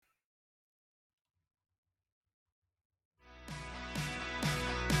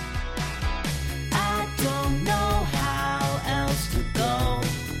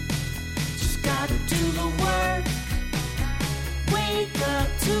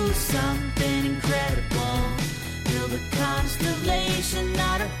something incredible. Build a constellation,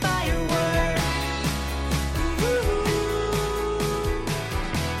 not a firework.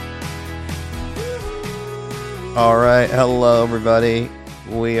 All right, hello everybody.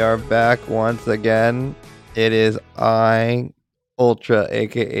 We are back once again. It is I, Ultra,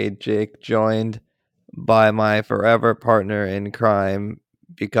 aka Jake, joined by my forever partner in crime,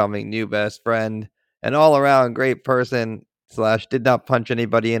 becoming new best friend, an all-around great person / did not punch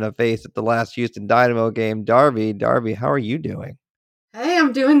anybody in the face at the last Houston Dynamo game, Darby. Darby, how are you doing? Hey,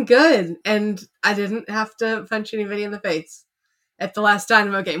 I'm doing good, and I didn't have to punch anybody in the face at the last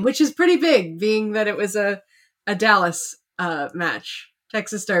Dynamo game, which is pretty big, being that it was a Dallas match,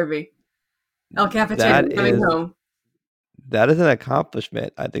 Texas Derby. El Capitan coming home. That is an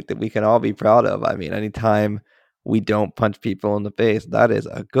accomplishment I think that we can all be proud of. I mean, anytime we don't punch people in the face, that is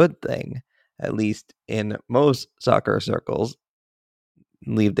a good thing, at least in most soccer circles.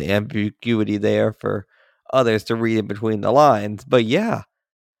 Leave the ambiguity there for others to read in between the lines. But yeah,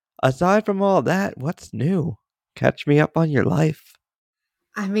 aside from all that, what's new? Catch me up on your life.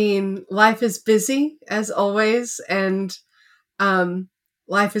 I mean, life is busy as always, and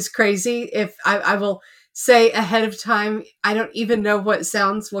life is crazy. If I will say ahead of time, I don't even know what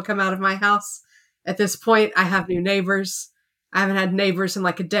sounds will come out of my house. At this point, I have new neighbors. I haven't had neighbors in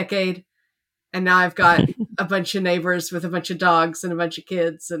like a decade. And now I've got a bunch of neighbors with a bunch of dogs and a bunch of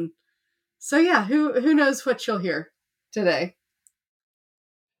kids. And so, yeah, who knows what you'll hear today.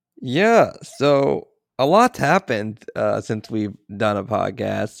 Yeah, so a lot's happened since we've done a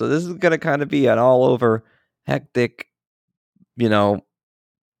podcast. So this is going to kind of be an all over hectic,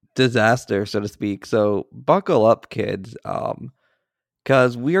 disaster, so to speak. So buckle up, kids,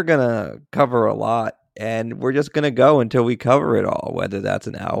 because we are going to cover a lot, and we're just going to go until we cover it all, whether that's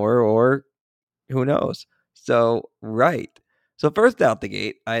an hour or who knows. So, right. So first out the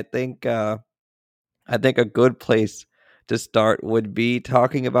gate, I think a good place to start would be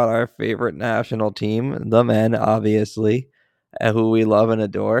talking about our favorite national team, the men, obviously, who we love and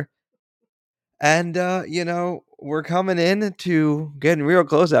adore. And, we're coming in to getting real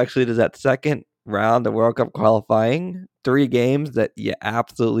close, actually, to that second round of World Cup qualifying. 3 games that you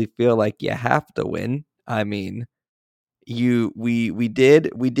absolutely feel like you have to win. I mean, we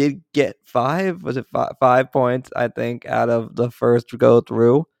did get 5, was it 5 points, I think, out of the first go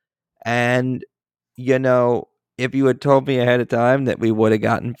through. And, if you had told me ahead of time that we would have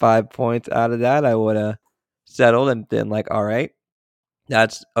gotten 5 points out of that, I would have settled and been like, all right,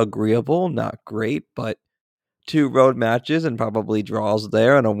 that's agreeable, not great, but 2 road matches and probably draws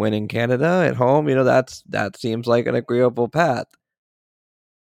there and a win in Canada at home, that seems like an agreeable path.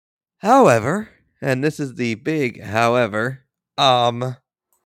 However, and this is the big however, it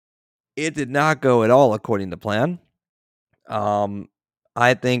did not go at all according to plan.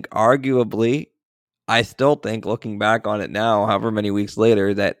 I think arguably, I still think, looking back on it now, however many weeks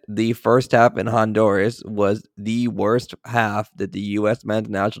later, that the first half in Honduras was the worst half that the U.S. men's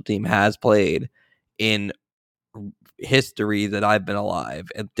national team has played in history that I've been alive.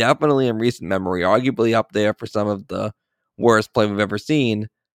 And definitely in recent memory, arguably up there for some of the worst play we've ever seen,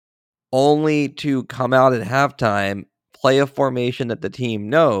 only to come out at halftime, play a formation that the team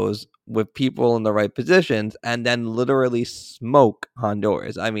knows with people in the right positions, and then literally smoke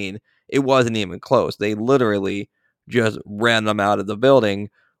Honduras. I mean, it wasn't even close. They literally just ran them out of the building,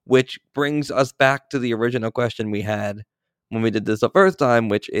 which brings us back to the original question we had when we did this the first time,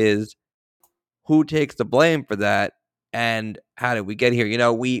 which is, who takes the blame for that, and how did we get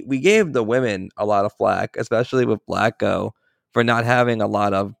here? We gave the women a lot of flack, especially with Vlatko, for not having a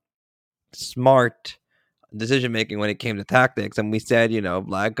lot of smart decision making when it came to tactics, and we said,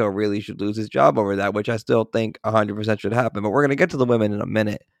 Vlatko really should lose his job over that, which I still think 100% should happen. But we're going to get to the women in a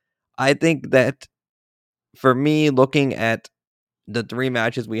minute. I think that for me, looking at the 3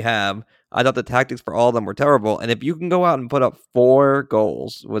 matches we have, I thought the tactics for all of them were terrible. And if you can go out and put up 4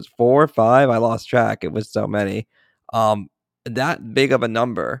 goals, was 4 or 5? I lost track. It was so many. That big of a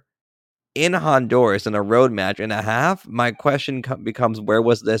number in Honduras in a road match and a half, my question becomes, where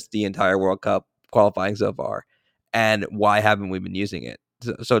was this the entire World Cup qualifying so far? And why haven't we been using it?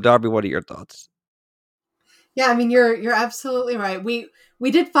 So Darby, what are your thoughts? Yeah, I mean, you're absolutely right. We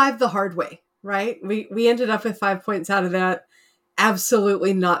did 5 the hard way, right? We ended up with 5 points out of that.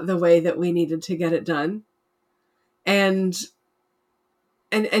 Absolutely not the way that we needed to get it done. And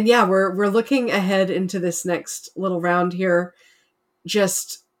yeah, we're looking ahead into this next little round here,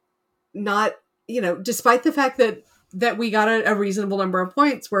 just not, despite the fact that we got a reasonable number of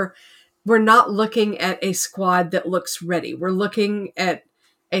points, we're not looking at a squad that looks ready. We're looking at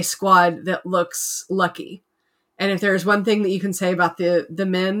a squad that looks lucky. And if there's one thing that you can say about the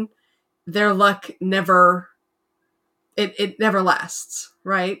men, their luck never it never lasts,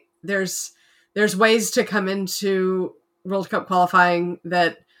 right? There's ways to come into World Cup qualifying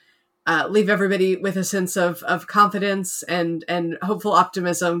that leave everybody with a sense of confidence and hopeful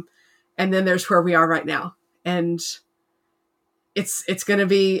optimism, and then there's where we are right now, and it's gonna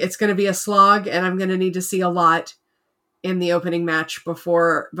be a slog, and I'm gonna need to see a lot in the opening match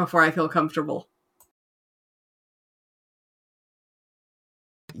before I feel comfortable.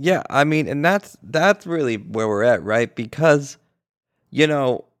 Yeah, I mean, and that's really where we're at, right? Because, you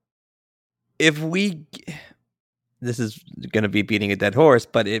know, if we this is going to be beating a dead horse,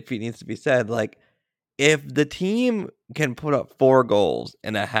 but if it needs to be said, like, if the team can put up 4 goals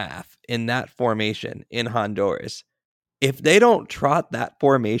and a half in that formation in Honduras, if they don't trot that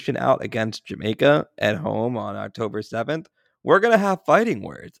formation out against Jamaica at home on October 7th, we're going to have fighting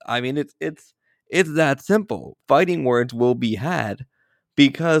words. I mean, it's that simple. Fighting words will be had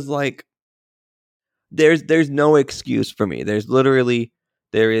because, like, there's no excuse for me. There's literally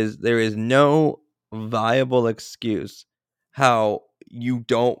there is no viable excuse how you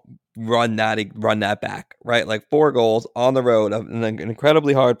don't run that back, right? Like 4 goals on the road, an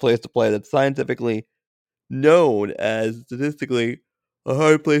incredibly hard place to play that's scientifically known as statistically a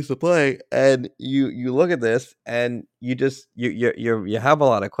hard place to play, and you look at this and you just you have a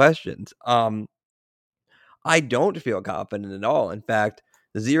lot of questions. I don't feel confident at all. In fact,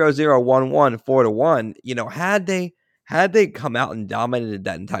 the 0-0-1-1, 4-1, had they come out and dominated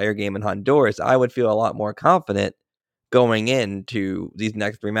that entire game in Honduras, I would feel a lot more confident going into these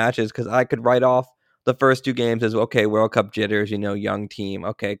next 3 matches, because I could write off the first 2 games as, okay, World Cup jitters, young team.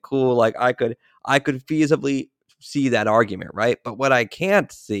 Okay, cool. Like I could feasibly see that argument, right? But what I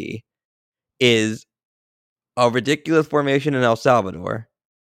can't see is a ridiculous formation in El Salvador,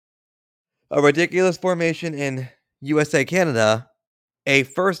 a ridiculous formation in USA Canada, a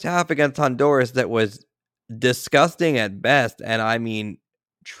first half against Honduras that was disgusting at best, and I mean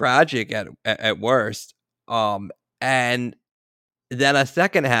tragic at worst. And then a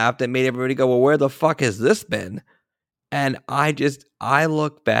second half that made everybody go, well, where the fuck has this been? And I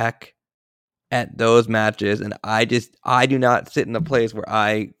look back at those matches, and I do not sit in a place where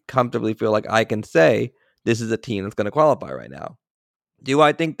I comfortably feel like I can say this is a team that's going to qualify right now. Do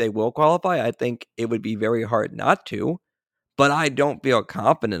I think they will qualify? I think it would be very hard not to, but I don't feel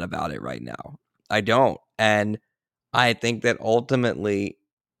confident about it right now. I don't. And I think that ultimately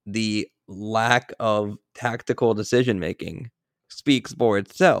the lack of tactical decision making speaks for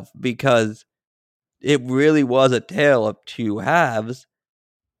itself, because it really was a tale of 2 halves.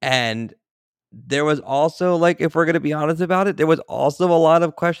 And there was also, like, if we're going to be honest about it, there was also a lot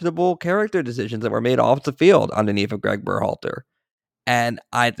of questionable character decisions that were made off the field underneath of Greg Berhalter. And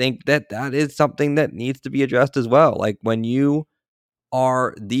I think that is something that needs to be addressed as well. Like, when you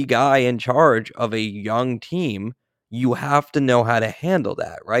are the guy in charge of a young team, you have to know how to handle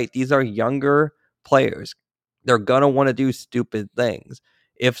that, right? These are younger players. They're going to want to do stupid things.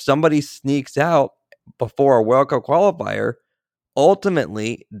 If somebody sneaks out before a World Cup qualifier,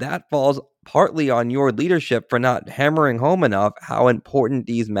 ultimately that falls partly on your leadership for not hammering home enough how important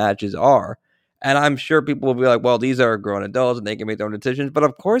these matches are. And I'm sure people will be like, well, these are grown adults and they can make their own decisions. But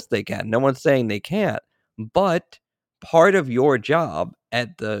of course they can. No one's saying they can't. But part of your job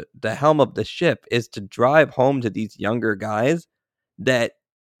at the helm of the ship is to drive home to these younger guys that,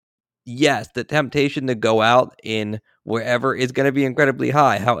 yes, the temptation to go out in wherever is going to be incredibly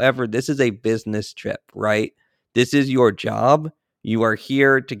high. However, this is a business trip, right? This is your job. You are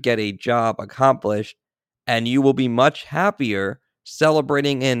here to get a job accomplished, and you will be much happier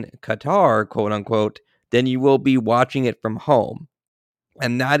celebrating in Qatar, quote unquote, than you will be watching it from home.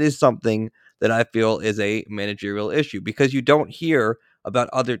 And that is something that I feel is a managerial issue, because you don't hear about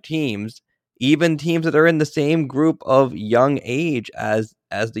other teams, even teams that are in the same group of young age as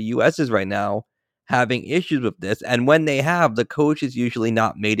the US is right now, having issues with this. And when they have, the coach has usually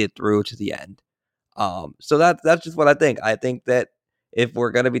not made it through to the end. So that's just what I think. I think that if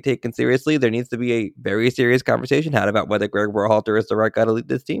we're going to be taken seriously, there needs to be a very serious conversation had about whether Greg Berhalter is the right guy to lead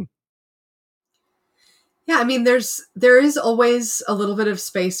this team. Yeah, I mean, there is always a little bit of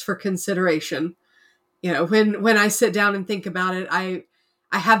space for consideration. When I sit down and think about it, I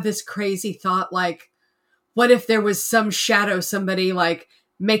have this crazy thought, like, what if there was some shadow, somebody like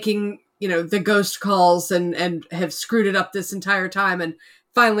making, the ghost calls and have screwed it up this entire time, and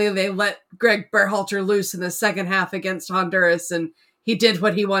finally they let Greg Berhalter loose in the second half against Honduras, and he did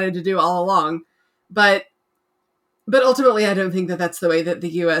what he wanted to do all along. But ultimately, I don't think that that's the way that the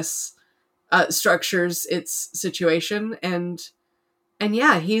U.S. Structures its situation, and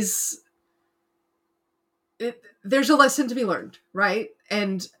yeah, there's a lesson to be learned, right?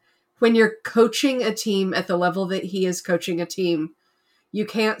 And when you're coaching a team at the level that he is coaching a team, you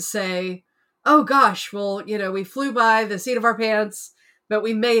can't say, oh gosh, well, we flew by the seat of our pants, but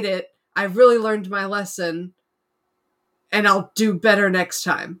we made it. I've really learned my lesson and I'll do better next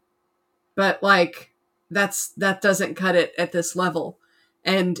time. But that doesn't cut it at this level.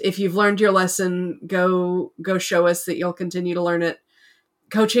 And if you've learned your lesson, go show us that you'll continue to learn it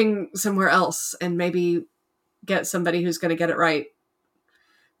coaching somewhere else and maybe get somebody who's going to get it right.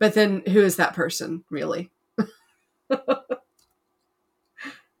 But then who is that person, really?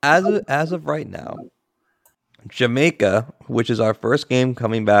 As of right now, Jamaica, which is our first game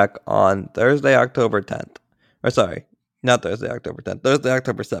coming back on Thursday, October 10th. Or sorry, not Thursday, October 10th. Thursday,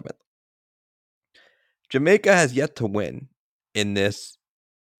 October 7th. Jamaica has yet to win in this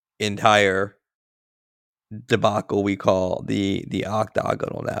entire debacle we call the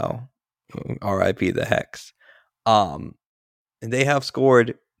octagonal now. R.I.P. the Hex. And they have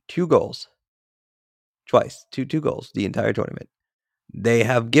scored 2 goals. Twice. Two goals the entire tournament. They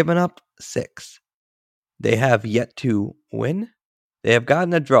have given up 6. They have yet to win. They have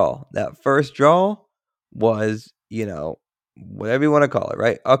gotten a draw. That first draw was, whatever you want to call it,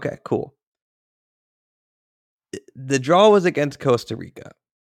 right? Okay, cool. The draw was against Costa Rica.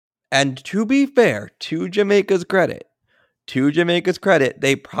 And to be fair, to Jamaica's credit,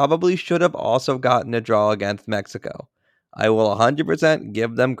 they probably should have also gotten a draw against Mexico. I will 100%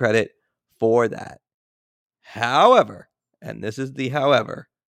 give them credit for that. However, and this is the however,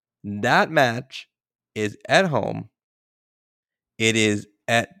 that match is at home. It is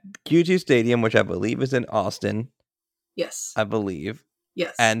at Q2 Stadium, which I believe is in Austin. Yes. I believe.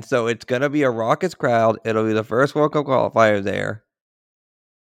 Yes. And so it's going to be a raucous crowd. It'll be the first World Cup qualifier there.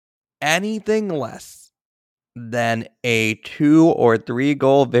 Anything less than a 2 or 3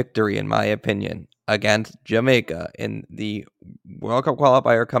 goal victory, in my opinion, against Jamaica in the World Cup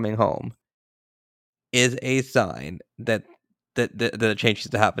qualifier coming home is a sign that the change needs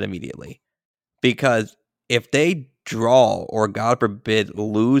to happen immediately. Because if they draw or, God forbid,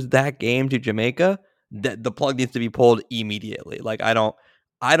 lose that game to Jamaica, the plug needs to be pulled immediately. Like, I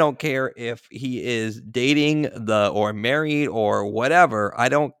don't care if he is dating or married or whatever.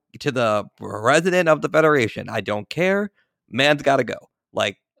 To the president of the federation, I don't care. Man's got to go.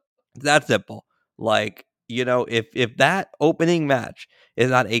 Like, that's simple. Like, if that opening match is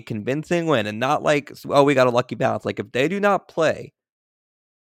not a convincing win and not like, oh, we got a lucky bounce. Like, if they do not play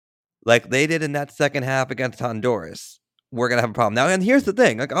like they did in that second half against Honduras, we're going to have a problem. Now, and here's the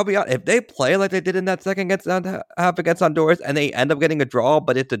thing. Like, I'll be honest, if they play like they did in that second half against Honduras and they end up getting a draw,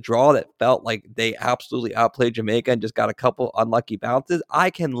 but it's a draw that felt like they absolutely outplayed Jamaica and just got a couple unlucky bounces, I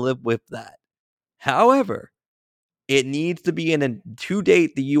can live with that. However, it needs to be to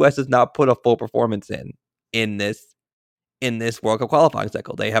date, the U.S. has not put a full performance in this World Cup qualifying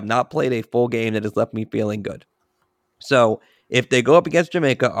cycle. They have not played a full game that has left me feeling good. So if they go up against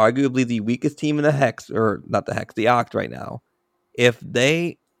Jamaica, arguably the weakest team in the Hex, or not the Hex, the Oct right now, if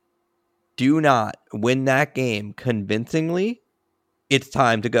they do not win that game convincingly, it's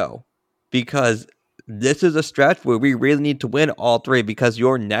time to go. Because this is a stretch where we really need to win all 3, because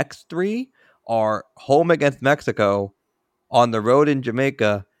your next 3 are home against Mexico, on the road in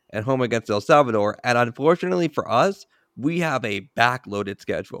Jamaica, and home against El Salvador. And unfortunately for us, we have a backloaded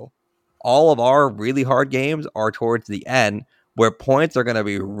schedule. All of our really hard games are towards the end, where points are going to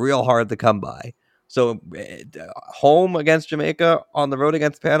be real hard to come by. So home against Jamaica, on the road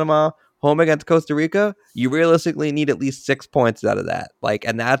against Panama, home against Costa Rica, you realistically need at least 6 points out of that.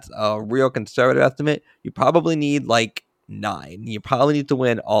 And that's a real conservative estimate. You probably need 9. You probably need to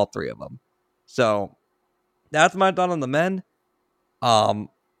win all 3 of them. So that's my thought on the men.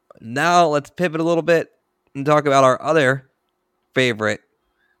 Now let's pivot a little bit and talk about our other favorite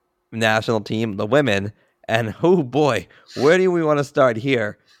national team, the women. And oh boy, where do we want to start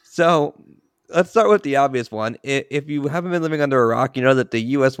here? So let's start with the obvious one. If you haven't been living under a rock, you know that the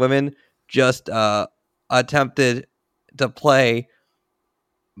U.S. women just attempted to play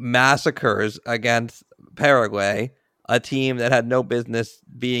massacres against Paraguay, a team that had no business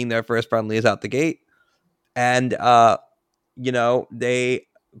being their first friendlies out the gate. And, they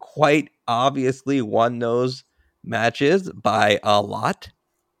quite obviously won those matches by a lot.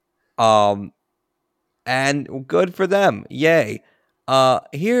 And good for them. Yay.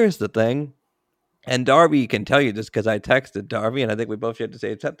 Here's the thing. And Darby can tell you this because I texted Darby, and I think we both shared the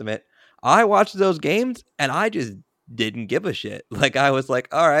same sentiment. I watched those games, and I just didn't give a shit. I was like,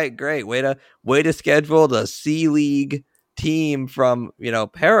 all right, great. Way to schedule the C League team from,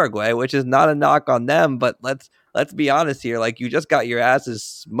 Paraguay, which is not a knock on them, but let's be honest here. You just got your asses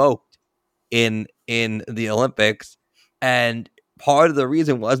smoked in in the Olympics. And part of the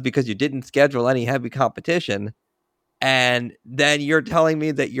reason was because you didn't schedule any heavy competition. And then you're telling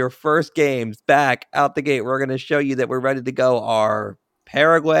me that your first games back out the gate, we're going to show you that we're ready to go, are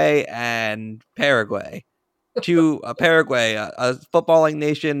Paraguay and Paraguay. To Paraguay, a footballing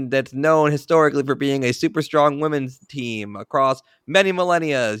nation that's known historically for being a super strong women's team across many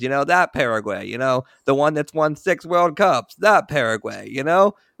millennia. You know, that Paraguay, you know, the one that's won 6 World Cups, that Paraguay, you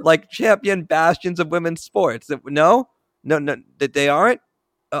know, like champion bastions of women's sports. No, that they aren't.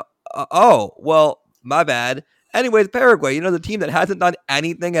 Oh, well, my bad. Anyways, Paraguay, you know, the team that hasn't done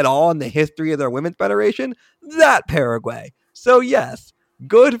anything at all in the history of their women's federation, that Paraguay. So yes,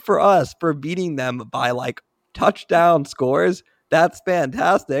 good for us for beating them by like touchdown scores. That's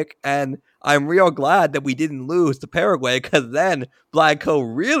fantastic. And I'm real glad that we didn't lose to Paraguay, because then Vlatko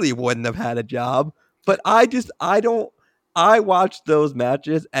really wouldn't have had a job. But I watched those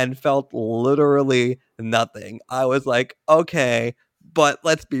matches and felt literally nothing. I was like, okay, but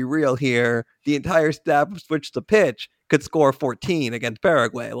let's be real here. The entire staff of Switch the Pitch could score 14 against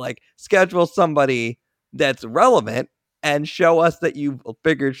Paraguay. Like, schedule somebody that's relevant and show us that you've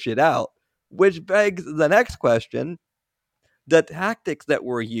figured shit out. Which begs the next question. The tactics that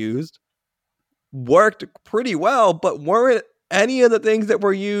were used worked pretty well, but weren't any of the things that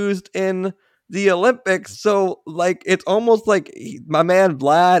were used in the Olympics. So, like, it's almost like my man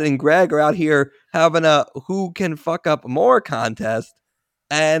Vlad and Greg are out here having a who can fuck up more contest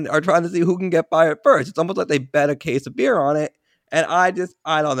and are trying to see who can get by it first. It's almost like they bet a case of beer on it. And I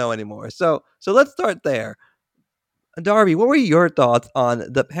don't know anymore. So let's start there. Darby, what were your thoughts on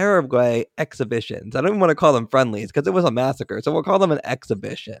the Paraguay exhibitions? I don't even want to call them friendlies because it was a massacre. So we'll call them an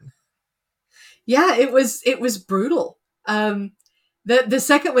exhibition. Yeah, it was brutal. The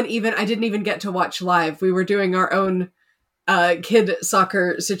second one, even I didn't even get to watch live. We were doing our own kid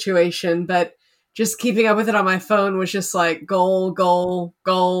soccer situation, but just keeping up with it on my phone was just like goal, goal,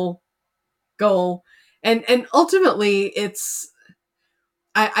 goal, goal. And ultimately it's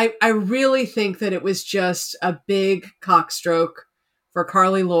I really think that it was just a big cockstroke for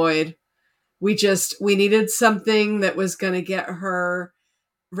Carly Lloyd. We needed something that was going to get her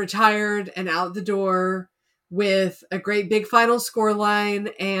retired and out the door with a great big final score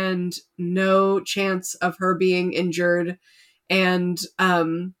line and no chance of her being injured. And,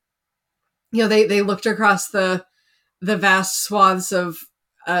 they looked across the vast swaths of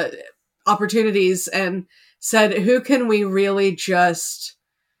opportunities and said, who can we really just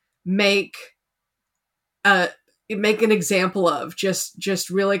make an example of, just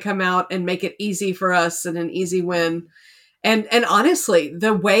really come out and make it easy for us and an easy win. And honestly,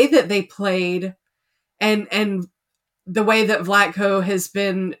 the way that they played and the way that Vlatko has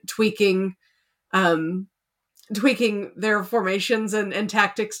been tweaking their formations and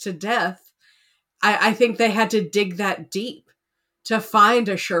tactics to death, I think they had to dig that deep to find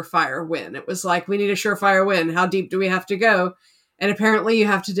a surefire win. It was like, we need a surefire win. How deep do we have to go? And apparently you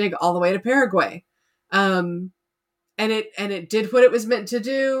have to dig all the way to Paraguay. And it did what it was meant to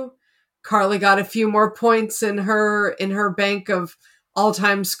do. Carly got a few more points in her bank of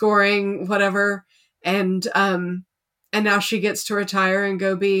all-time scoring, whatever. And now she gets to retire and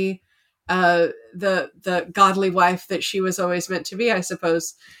go be the godly wife that she was always meant to be, I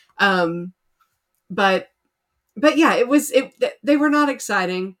suppose. But yeah, they were not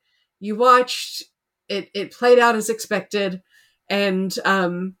exciting. You watched it played out as expected. And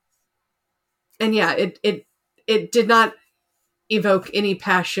yeah, it did not evoke any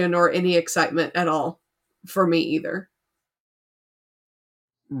passion or any excitement at all for me either.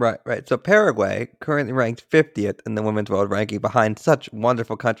 Right. So Paraguay, currently ranked 50th in the women's world ranking, behind such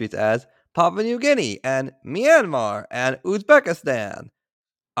wonderful countries as Papua New Guinea and Myanmar and Uzbekistan.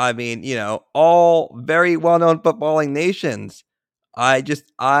 I mean, all very well-known footballing nations.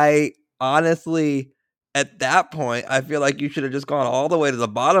 I honestly, at that point, I feel like you should have just gone all the way to the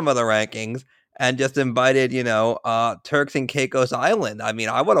bottom of the rankings and just invited, Turks and Caicos Island. I mean,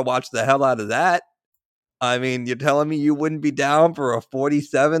 I would have watched the hell out of that. I mean, you're telling me you wouldn't be down for a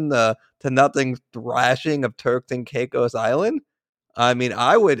 47 to nothing thrashing of Turks and Caicos Island? I mean,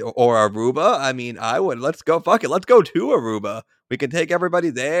 I would, or Aruba. I mean, I would. Let's go. Fuck it. Let's go to Aruba. We can take everybody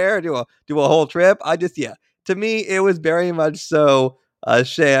there, do a whole trip. To me, it was very much so a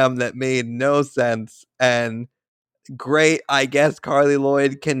sham that made no sense. And great, I guess Carly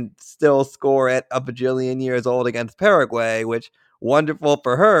Lloyd can still score at a bajillion years old against Paraguay, which wonderful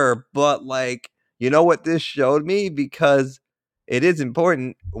for her. But like, you know what this showed me? Because it is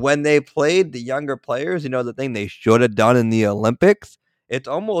important when they played the younger players, the thing they should have done in the Olympics, it's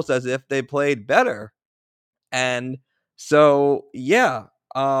almost as if they played better. And so, yeah,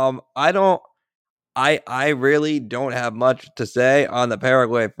 I don't I really don't have much to say on the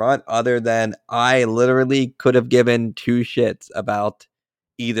Paraguay front other than I literally could have given two shits about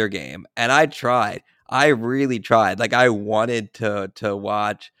either game. And I tried. I really tried. Like I wanted to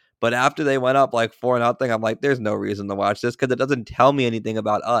watch, but after they went up like 4-0, I'm like, there's no reason to watch this because it doesn't tell me anything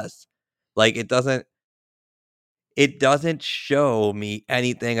about us. Like it doesn't show me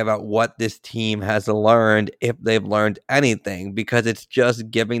anything about what this team has learned, if they've learned anything, because it's just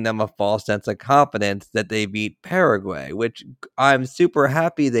giving them a false sense of confidence that they beat Paraguay, which I'm super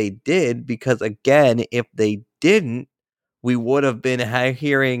happy they did, because again, if they didn't, we would have been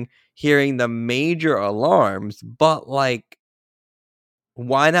hearing the major alarms. But like,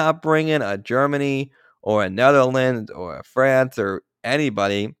 why not bring in a Germany or a Netherlands or a France or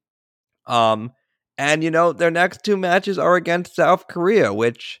anybody? And their next two matches are against South Korea,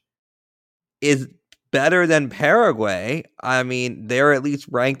 which is better than Paraguay. I mean, they're at least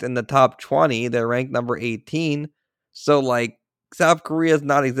ranked in the top 20. They're ranked number 18. So like South Korea is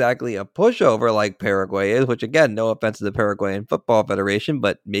not exactly a pushover like Paraguay is, which again, no offense to the Paraguayan Football Federation,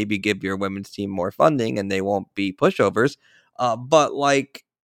 but maybe give your women's team more funding and they won't be pushovers. But like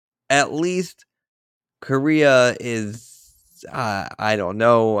at least Korea is, I don't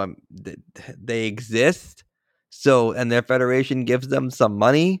know, they exist. So, and their federation gives them some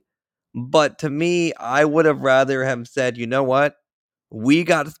money. But to me, I would have rather have said, you know what? We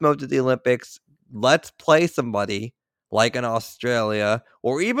got smoked at the Olympics. Let's play somebody like an Australia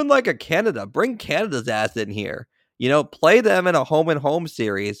or even like a Canada. Bring Canada's ass in here. Play them in a home and home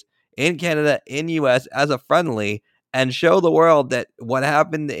series in Canada, in US as a friendly, and show the world that what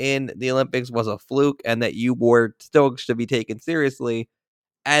happened in the Olympics was a fluke and that you were still should be taken seriously.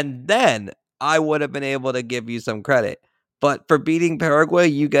 And then I would have been able to give you some credit. But for beating Paraguay,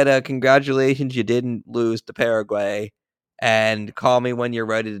 you get a congratulations, you didn't lose to Paraguay, and call me when you're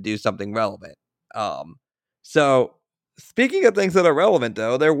ready to do something relevant. So speaking of things that are relevant,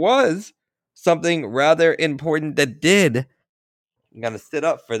 though, there was something rather important that did, I'm going to sit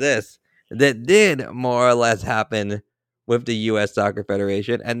up for this, that did more or less happen with the U.S. Soccer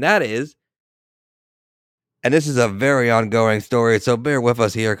Federation, and that is, and this is a very ongoing story, so bear with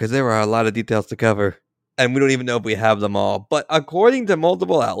us here because there are a lot of details to cover, and we don't even know if we have them all. But according to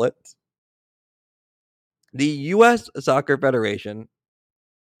multiple outlets, the U.S. Soccer Federation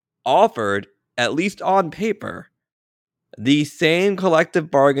offered, at least on paper, the same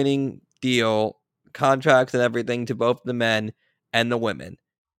collective bargaining deal, contracts and everything to both the men and the women.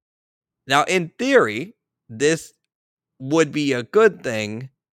 Now, in theory, this would be a good thing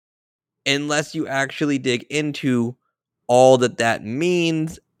unless you actually dig into all that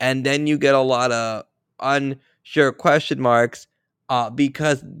means, and then you get a lot of unsure question marks,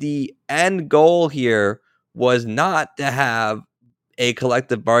 because the end goal here was not to have a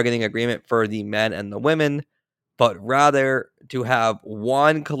collective bargaining agreement for the men and the women, but rather to have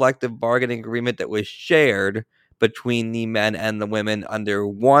one collective bargaining agreement that was shared between the men and the women under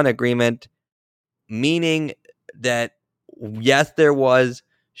one agreement, meaning that yes, there was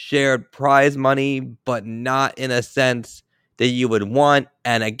shared prize money, but not in a sense that you would want.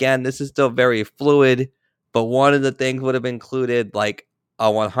 And again, this is still very fluid, but one of the things would have included like a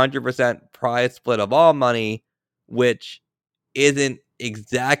 100% prize split of all money, which isn't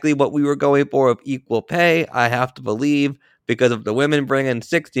exactly what we were going for of equal pay, I have to believe, because if the women bring in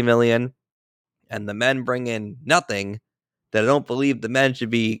 60 million and the men bring in nothing, then I don't believe the men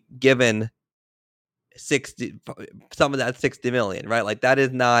should be given 60, some of that 60 million, right? Like that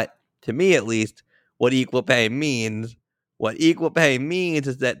is not, to me at least, what equal pay means. What equal pay means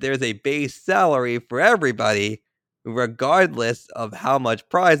is that there's a base salary for everybody, regardless of how much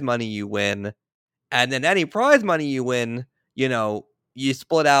prize money you win. And then any prize money you win, you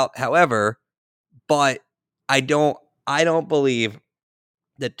split out however, but I don't believe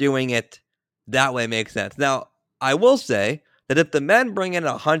that doing it that way makes sense. Now, I will say that if the men bring in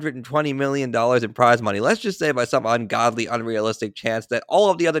 $120 million in prize money, let's just say by some ungodly, unrealistic chance that all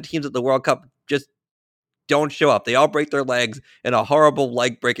of the other teams at the World Cup just don't show up. They all break their legs in a horrible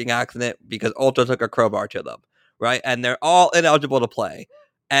leg-breaking accident because Ultra took a crowbar to them, right? And they're all ineligible to play.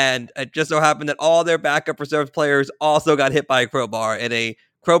 And it just so happened that all their backup reserve players also got hit by a crowbar in a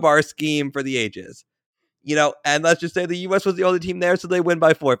crowbar scheme for the ages. And let's just say the U.S. was the only team there, so they win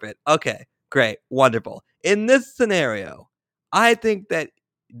by forfeit. Okay, great, wonderful. In this scenario, I think that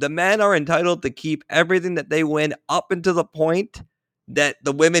the men are entitled to keep everything that they win up until the point that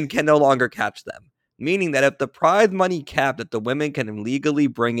the women can no longer catch them. Meaning that if the prize money cap that the women can legally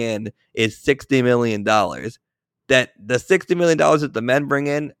bring in is $60 million, that the $60 million that the men bring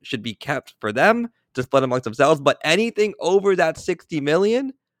in should be kept for them to split amongst themselves. But anything over that $60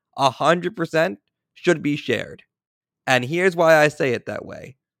 million, 100% should be shared. And here's why I say it that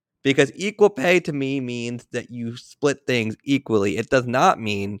way. Because equal pay to me means that you split things equally. It does not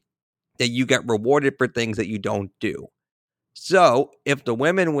mean that you get rewarded for things that you don't do. So if the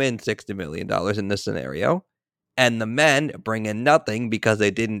women win $60 million in this scenario, and the men bring in nothing because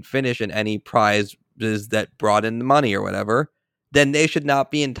they didn't finish in any prizes that brought in the money or whatever, then they should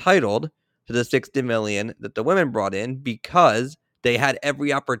not be entitled to the $60 million that the women brought in because they had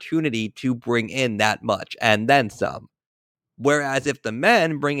every opportunity to bring in that much and then some. Whereas if the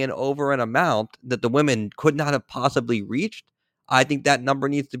men bring in over an amount that the women could not have possibly reached, I think that number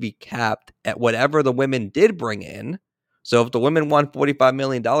needs to be capped at whatever the women did bring in. So if the women won $45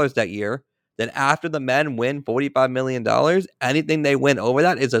 million that year, then after the men win $45 million, anything they win over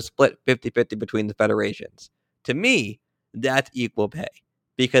that is a split 50-50 between the federations. To me, that's equal pay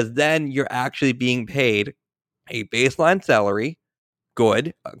because then you're actually being paid a baseline salary,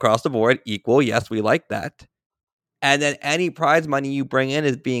 good, across the board, equal. Yes, we like that. And then any prize money you bring in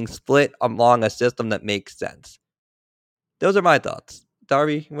is being split along a system that makes sense. Those are my thoughts.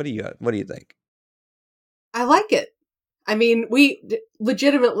 Darby, what do you think? I like it. I mean, we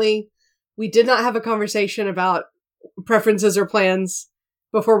legitimately, we did not have a conversation about preferences or plans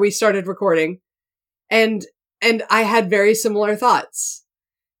before we started recording. And I had very similar thoughts.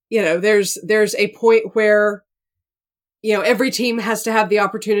 You know, there's a point where, you know, every team has to have the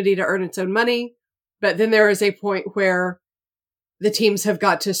opportunity to earn its own money. But then there is a point where the teams have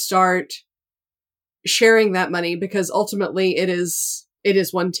got to start sharing that money because ultimately it is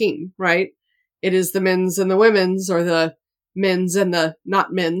one team, right? It is the men's and the women's, or the men's and the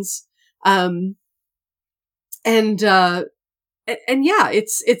not men's. And yeah,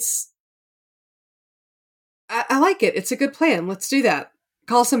 I like it. It's a good plan. Let's do that.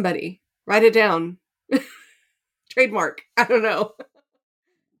 Call somebody, write it down, trademark. I don't know.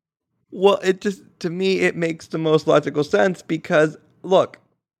 Well, it just, to me, it makes the most logical sense because, look,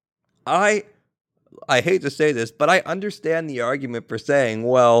 I hate to say this, but I understand the argument for saying,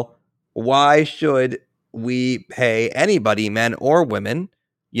 well, why should we pay anybody, men or women,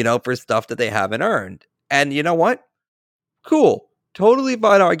 you know, for stuff that they haven't earned? And you know what? Cool. Totally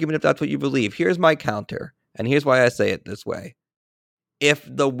fine argument if that's what you believe. Here's my counter, and here's why I say it this way. If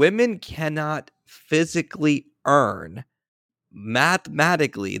the women cannot physically earn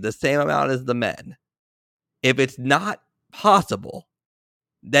mathematically the same amount as the men, if it's not possible,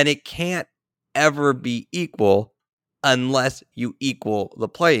 then it can't ever be equal unless you equal the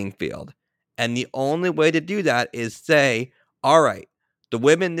playing field. And the only way to do that is say, all right, the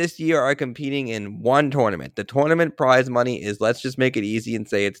women this year are competing in one tournament. The tournament prize money is, let's just make it easy and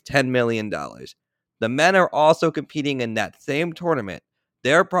say it's $10 million. The men are also competing in that same tournament.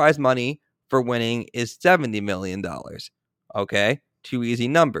 Their prize money for winning is $70 million. Okay, two easy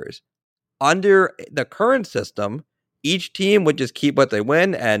numbers. Under the current system, each team would just keep what they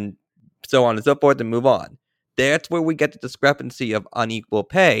win and so on and so forth and move on. That's where we get the discrepancy of unequal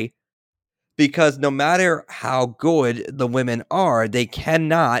pay, because no matter how good the women are, they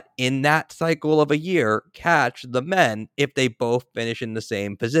cannot, in that cycle of a year, catch the men if they both finish in the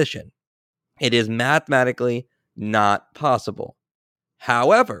same position. It is mathematically not possible.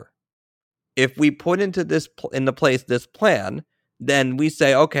 However, if we put into place this plan, then we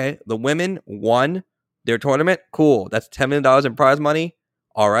say, okay, the women won their tournament. Cool. That's $10 million in prize money.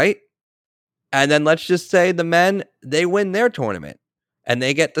 All right. And then let's just say the men, they win their tournament and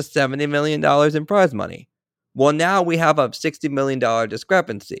they get the $70 million in prize money. Well, now we have a $60 million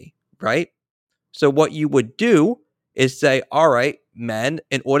discrepancy, right? So what you would do is say, all right, men,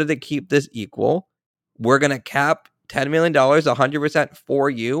 in order to keep this equal, we're going to cap $10 million, 100% for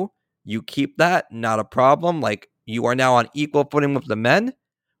you. You keep that, not a problem. Like, you are now on equal footing with the men.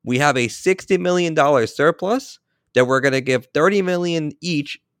 We have a $60 million surplus that we're going to give $30 million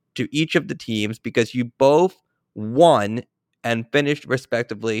each to each of the teams because you both won and finished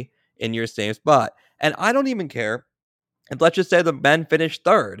respectively in your same spot. And I don't even care if, let's just say, the men finished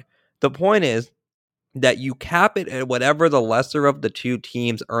third. The point is that you cap it at whatever the lesser of the two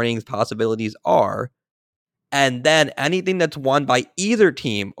teams' earnings possibilities are. And then anything that's won by either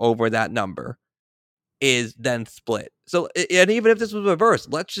team over that number is then split. So, and even if this was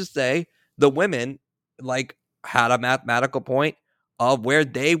reversed, let's just say the women had a mathematical point of where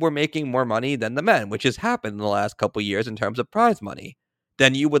they were making more money than the men, which has happened in the last couple of years in terms of prize money.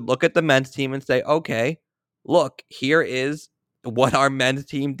 Then you would look at the men's team and say, okay, look, here is what our men's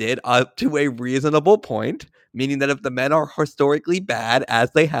team did up to a reasonable point, meaning that if the men are historically bad,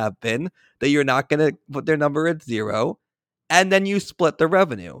 as they have been, that you're not going to put their number at zero, and then you split the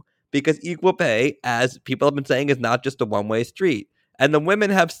revenue. Because equal pay, as people have been saying, is not just a one-way street. And the women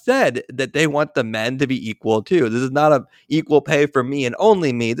have said that they want the men to be equal too. This is not a equal pay for me and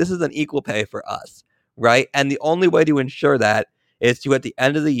only me. This is an equal pay for us, right? And the only way to ensure that is to, at the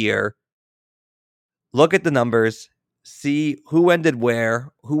end of the year, look at the numbers, see who ended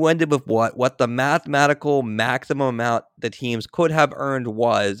where, who ended with what the mathematical maximum amount the teams could have earned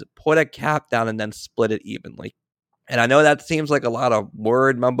was, put a cap down, and then split it evenly. And I know that seems like a lot of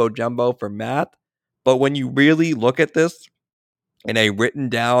word mumbo jumbo for math, but when you really look at this in a written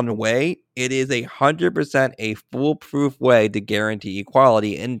down way, it is 100% a foolproof way to guarantee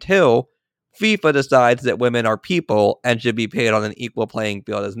equality until FIFA decides that women are people and should be paid on an equal playing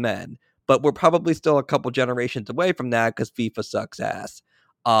field as men. But we're probably still a couple generations away from that because FIFA sucks ass.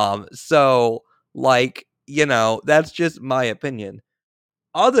 So like, that's just my opinion.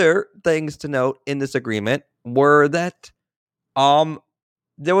 Other things to note in this agreement were that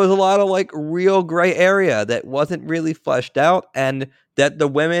there was a lot of like real gray area that wasn't really fleshed out, and that the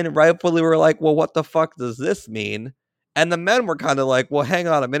women rightfully were like, well, what the fuck does this mean? And the men were kind of like, well, hang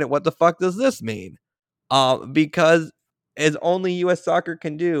on a minute, what the fuck does this mean? Because as only US soccer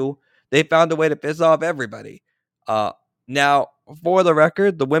can do, they found a way to piss off everybody. Now, for the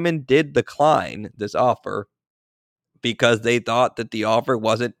record, the women did decline this offer because they thought that the offer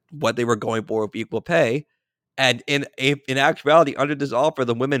wasn't what they were going for with equal pay. And in actuality, under this offer,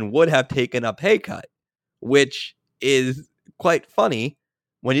 the women would have taken a pay cut, which is quite funny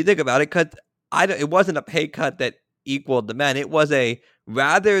when you think about it, because it wasn't a pay cut that equaled the men. It was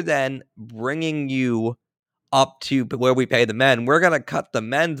rather than bringing you up to where we pay the men, we're going to cut the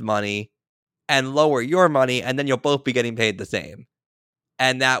men's money and lower your money, and then you'll both be getting paid the same.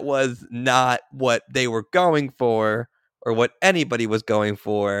 And that was not what they were going for, or what anybody was going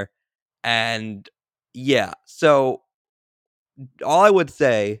for. And yeah, so all I would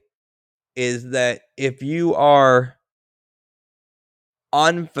say is that if you are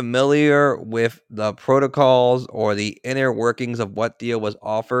unfamiliar with the protocols or the inner workings of what deal was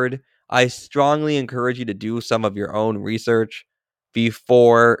offered, I strongly encourage you to do some of your own research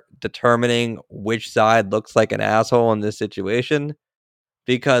before determining which side looks like an asshole in this situation.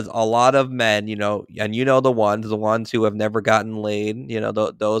 Because a lot of men, and the ones who have never gotten laid,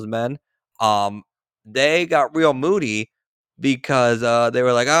 those men, they got real moody because they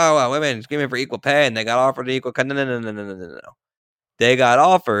were like, oh, well, women screaming for equal pay, and they got offered equal. No. They got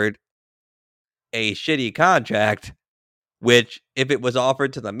offered a shitty contract, which if it was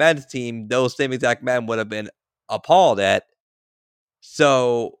offered to the men's team, those same exact men would have been appalled at.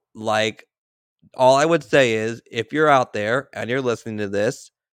 So, like, all I would say is, if you're out there and you're listening to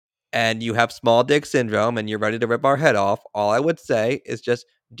this, and you have small dick syndrome and you're ready to rip our head off, all I would say is just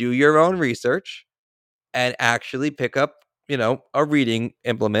do your own research and actually pick up, a reading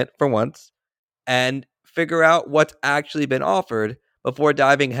implement for once and figure out what's actually been offered before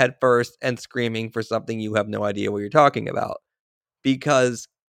diving headfirst and screaming for something you have no idea what you're talking about. Because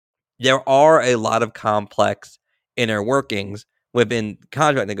there are a lot of complex inner workings within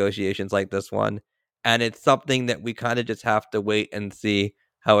contract negotiations like this one, and it's something that we kind of just have to wait and see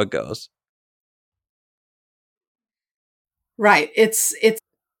how it goes. Right. It's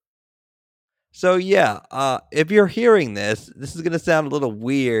So yeah, if you're hearing this is going to sound a little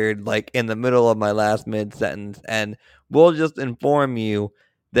weird, like in the middle of my last mid-sentence, and we'll just inform you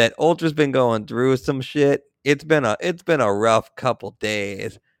that Ultra's been going through some shit. It's been a rough couple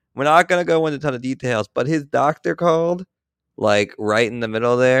days. We're not going to go into a ton of details, but his doctor called, like, right in the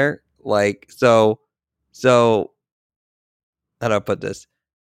middle there. Like, so how do I put this?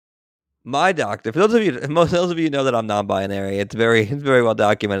 My doctor, for those of you know that I'm non-binary, it's very well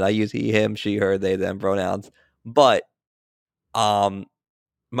documented. I use he, him, she, her, they, them pronouns. But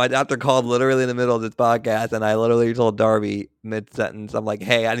my doctor called literally in the middle of this podcast, and I literally told Darby mid-sentence, I'm like,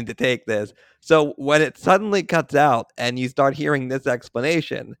 hey, I need to take this. So when it suddenly cuts out and you start hearing this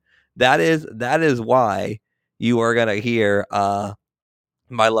explanation, that is why you are gonna hear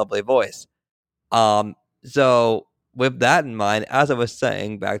my lovely voice. So with that in mind, as I was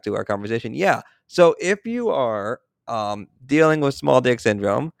saying, back to our conversation, yeah. So if you are dealing with small dick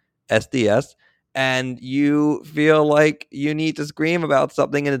syndrome, SDS, and you feel like you need to scream about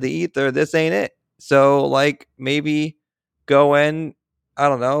something into the ether, this ain't it. So like maybe go in, I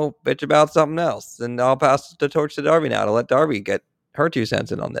don't know, bitch about something else, and I'll pass the torch to Darby now to let Darby get her 2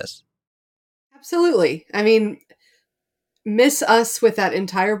 cents in on this. absolutely. I mean, miss us with that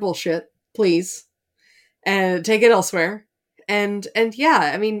entire bullshit, please, and take it elsewhere. And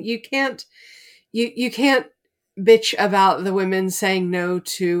yeah, I mean, you can't bitch about the women saying no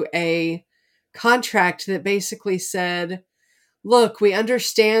to a contract that basically said, look, we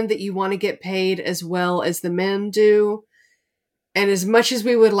understand that you want to get paid as well as the men do. And as much as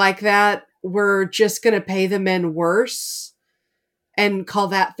we would like that, we're just going to pay the men worse and call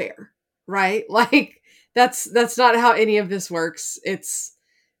that fair, right? Like that's not how any of this works. It's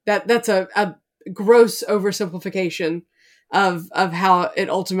that's a gross oversimplification of how it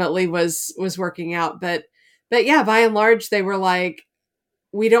ultimately was working out. But yeah, by and large, they were like,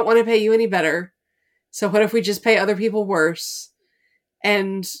 we don't want to pay you any better. So what if we just pay other people worse?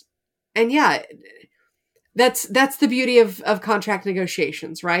 And yeah, that's the beauty of contract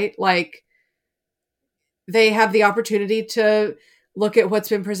negotiations, right? Like they have the opportunity to look at what's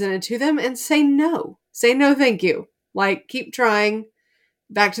been presented to them and say no, thank you. Like keep trying,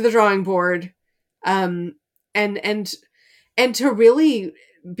 back to the drawing board. And to really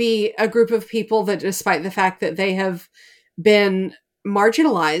be a group of people that, despite the fact that they have been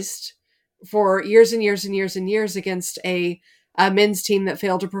marginalized for years and years and years and years against a men's team that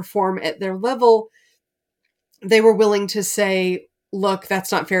failed to perform at their level, they were willing to say, look,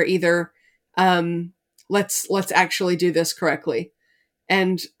 that's not fair either. Let's actually do this correctly.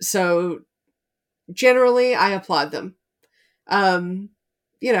 And so generally I applaud them.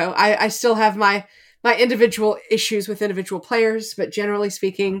 I still have my individual issues with individual players, but generally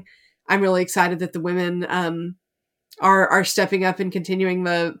speaking, I'm really excited that the women are stepping up and continuing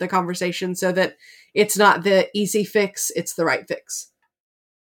the conversation so that it's not the easy fix, it's the right fix.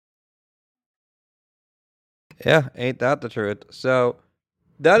 Yeah, ain't that the truth? So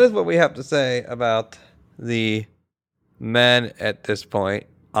that is what we have to say about the men at this point.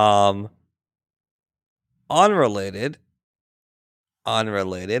 Unrelated.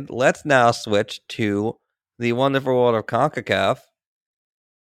 Let's now switch to the wonderful world of CONCACAF.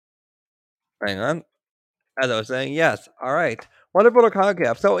 Hang on. As I was saying, yes. All right. Wonderful world of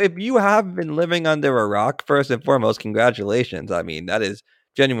CONCACAF. So if you have been living under a rock, first and foremost, congratulations. I mean, that is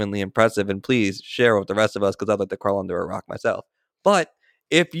genuinely impressive. And please share with the rest of us because I'd like to crawl under a rock myself. But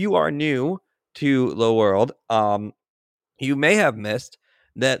if you are new to the world, you may have missed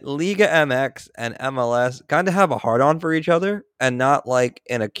that Liga MX and MLS kind of have a hard on for each other, and not like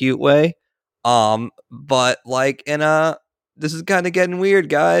in a cute way, but like in a this is kind of getting weird,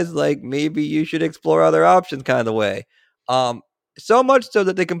 guys. Like maybe you should explore other options kind of way. So much so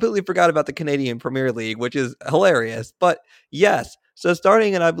that they completely forgot about the Canadian Premier League, which is hilarious. But yes, so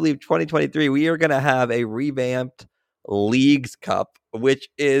starting in I believe 2023, we are going to have a revamped Leagues Cup, which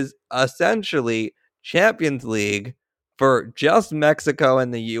is essentially Champions League for just Mexico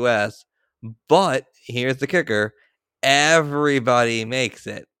and the US. But here's the kicker, everybody makes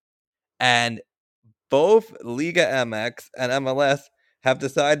it. And both Liga MX and MLS have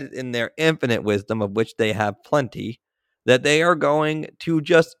decided in their infinite wisdom, of which they have plenty, that they are going to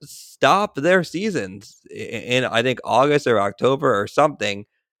just stop their seasons in I think August or October or something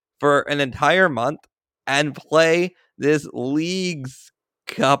for an entire month and play this Leagues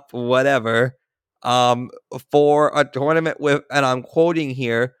Cup whatever for a tournament with, and I'm quoting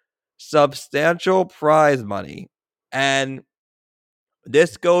here, substantial prize money. And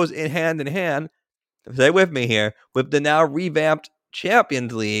this goes in hand, stay with me here, with the now revamped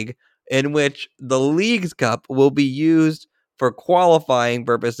Champions League, in which the Leagues Cup will be used for qualifying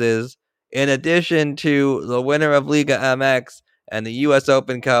purposes, in addition to the winner of Liga MX and the US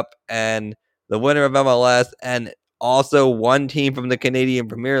Open Cup and the winner of MLS, and also one team from the Canadian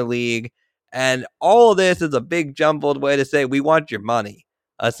Premier League. And all of this is a big jumbled way to say we want your money,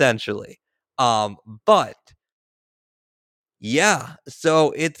 essentially. But yeah,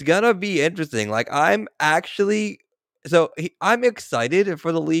 so it's gonna be interesting. Like I'm excited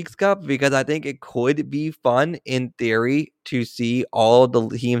for the Leagues Cup because I think it could be fun in theory to see all of the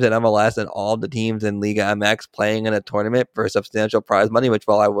teams in MLS and all of the teams in Liga MX playing in a tournament for substantial prize money, which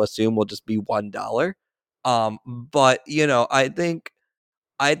I will assume will just be $1. But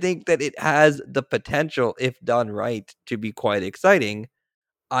I think that it has the potential, if done right, to be quite exciting.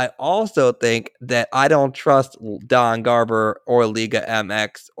 I also think that I don't trust Don Garber or Liga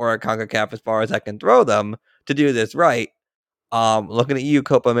MX or CONCACAF as far as I can throw them to do this right. Looking at you,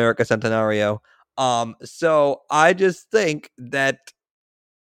 Copa America Centenario. So I just think that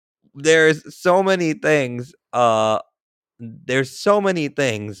there's so many things. There's so many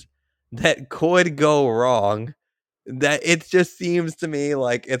things that could go wrong that it just seems to me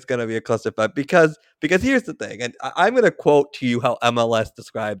like it's going to be a clusterfuck because here's the thing, and I'm going to quote to you how MLS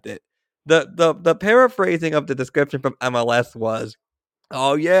described it. The paraphrasing of the description from MLS was,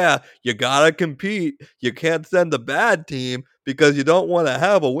 oh yeah, you gotta compete. You can't send a bad team because you don't want to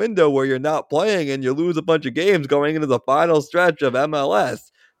have a window where you're not playing and you lose a bunch of games going into the final stretch of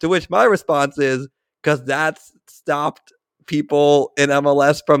MLS. To which my response is, because that's stopped people in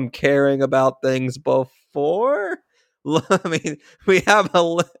MLS from caring about things before. I mean, we have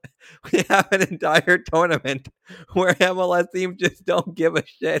we have an entire tournament where MLS teams just don't give a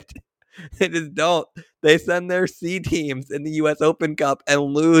shit. They just don't. They send their C teams in the U.S. Open Cup and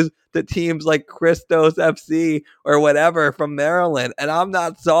lose to teams like Christos FC or whatever from Maryland. And I'm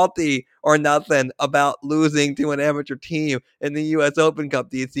not salty or nothing about losing to an amateur team in the U.S. Open Cup,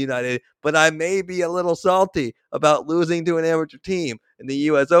 DC United, but I may be a little salty about losing to an amateur team in the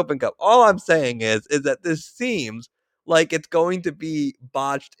U.S. Open Cup. All I'm saying is that this seems like it's going to be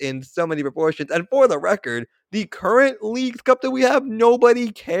botched in so many proportions. And for the record, the current Leagues Cup that we have,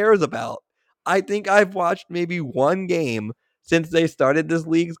 nobody cares about. I think I've watched maybe one game since they started this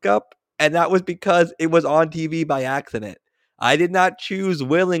Leagues Cup, and that was because it was on TV by accident. I did not choose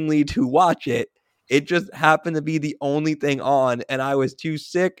willingly to watch it. It just happened to be the only thing on, and I was too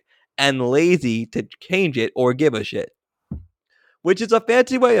sick and lazy to change it or give a shit. Which is a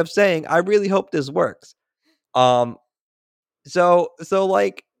fancy way of saying I really hope this works. So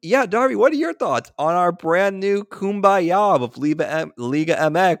like, yeah, Darby, what are your thoughts on our brand new Kumbaya of Liga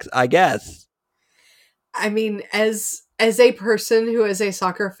MX, I guess? I mean, as a person who is a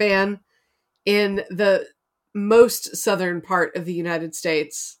soccer fan in the most southern part of the United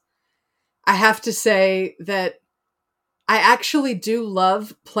States, I have to say that I actually do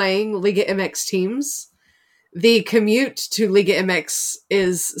love playing Liga MX teams. The commute to Liga MX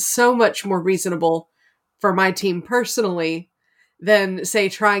is so much more reasonable for my team personally than, say,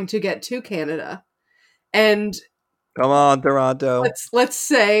 trying to get to Canada. And come on, Toronto. Let's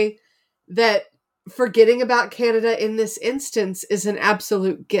say that forgetting about Canada in this instance is an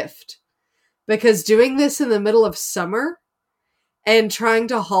absolute gift. Because doing this in the middle of summer and trying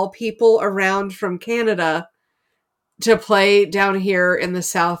to haul people around from Canada to play down here in the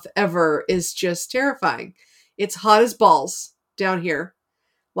South ever is just terrifying. It's hot as balls down here.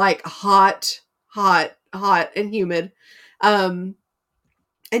 Like hot and humid. And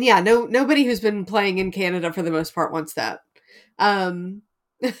yeah, nobody who's been playing in Canada for the most part wants that.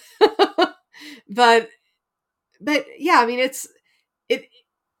 But yeah, I mean, it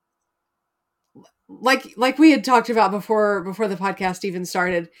like we had talked about before the podcast even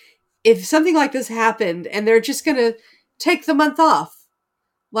started. If something like this happened and they're just going to take the month off,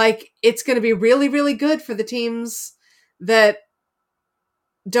 like it's going to be really, really good for the teams that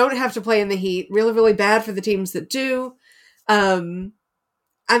don't have to play in the heat, really, really bad for the teams that do. I mean,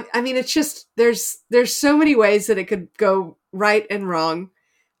 it's just, there's so many ways that it could go right and wrong.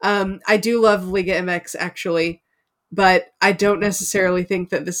 I do love Liga MX actually, but I don't necessarily think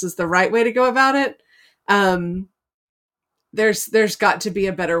that this is the right way to go about it. There's got to be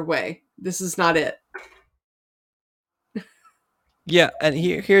a better way. This is not it. Yeah, and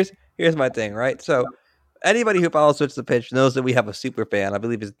here's my thing, right? So anybody who follows Switch the Pitch knows that we have a super fan. I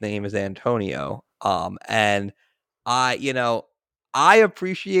believe his name is Antonio. And I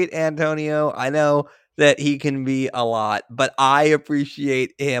appreciate Antonio. I know that he can be a lot, but I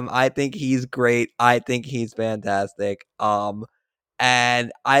appreciate him. I think he's great. I think he's fantastic.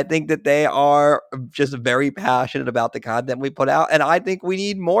 And I think that they are just very passionate about the content we put out. And I think we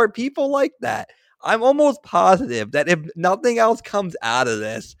need more people like that. I'm almost positive that if nothing else comes out of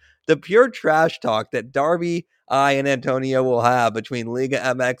this, the pure trash talk that Darby, I, and Antonio will have between Liga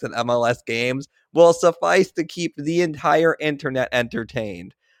MX and MLS games will suffice to keep the entire internet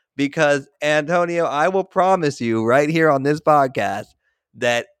entertained. Because, Antonio, I will promise you right here on this podcast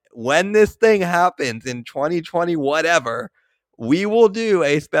that when this thing happens in 2020, whatever, we will do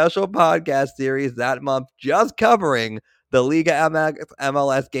a special podcast series that month just covering the Liga MX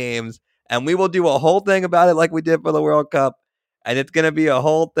MLS games. And we will do a whole thing about it like we did for the World Cup. And it's going to be a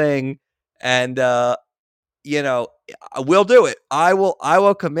whole thing. And, we'll do it. I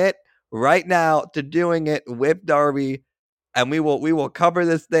will commit right now to doing it with Darby. And we will cover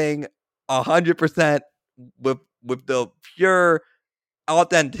this thing 100% with the pure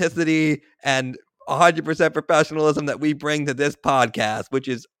authenticity and 100% professionalism that we bring to this podcast, which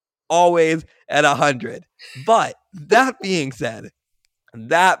is always at 100. But that being said,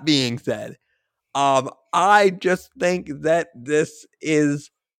 I just think that this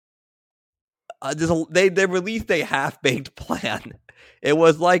is they released a half-baked plan. It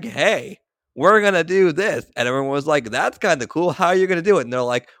was like, hey, we're going to do this. And everyone was like, that's kind of cool. How are you going to do it? And they're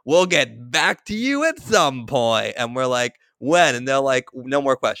like, we'll get back to you at some point. And we're like, when? And they're like, no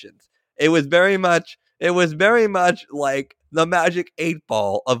more questions. It was very much like the Magic 8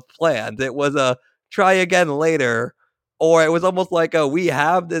 Ball of plans. It was a try again later, or it was almost like we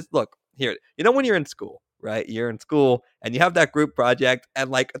have this. Look, here, when you're in school, right? You're in school and you have that group project and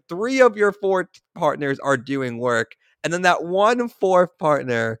like 3 of your 4 partners are doing work. And then that 1/4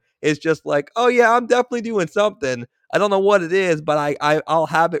 partner is just like, oh yeah, I'm definitely doing something. I don't know what it is, but I'll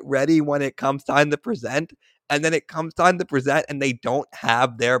have it ready when it comes time to present. And then it comes time to present and they don't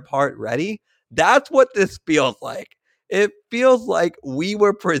have their part ready. That's what this feels like. It feels like we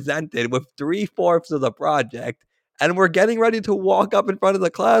were presented with 3/4 of the project and we're getting ready to walk up in front of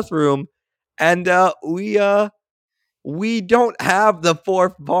the classroom and we don't have the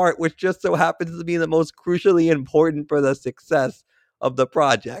fourth part, which just so happens to be the most crucially important for the success of the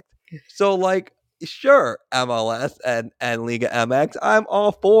project. So, like, sure, MLS and Liga MX, I'm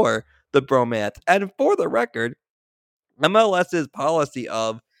all for the bromance. And for the record, MLS's policy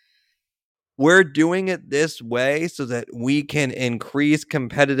of we're doing it this way so that we can increase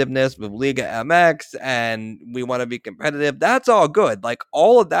competitiveness with Liga MX and we want to be competitive. That's all good. Like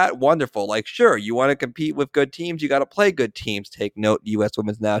all of that, wonderful. Like, sure, you want to compete with good teams, you got to play good teams. Take note, U.S.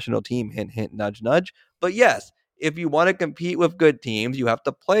 women's national team, hint, hint, nudge, nudge. But yes, if you want to compete with good teams, you have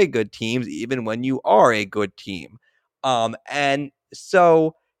to play good teams, even when you are a good team. And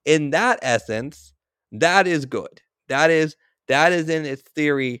so in that essence, that is good. That is in its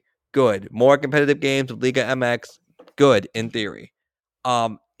theory good. More competitive games with Liga MX, good in theory.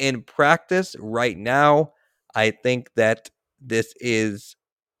 In practice, right now, I think that this is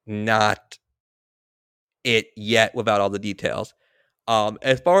not it yet without all the details.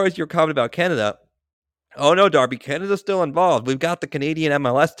 As far as your comment about Canada, oh no, Darby, Canada's still involved. We've got the Canadian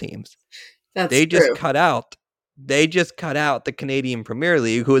MLS teams. That's just true. cut out. They just cut out the Canadian Premier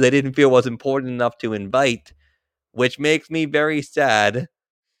League, who they didn't feel was important enough to invite, which makes me very sad.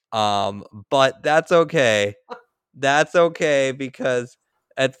 But that's okay. That's okay because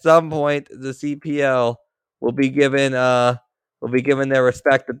at some point the CPL will be given their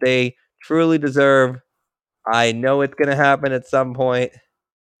respect that they truly deserve. I know it's gonna happen at some point.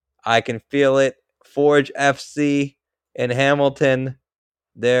 I can feel it. Forge FC in Hamilton.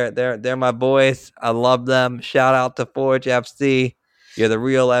 They're my boys. I love them. Shout out to Forge FC. You're the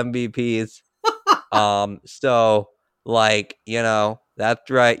real MVPs. So like, you know,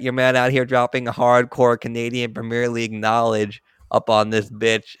 that's right. Your man out here dropping hardcore Canadian Premier League knowledge up on this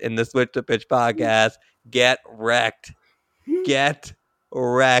bitch in the Switch to Pitch podcast. Get wrecked. Get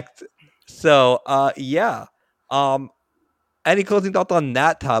wrecked. So, yeah. Any closing thoughts on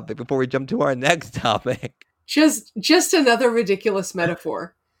that topic before we jump to our next topic? Just another ridiculous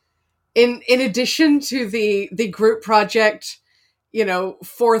metaphor. In addition to the group project, you know,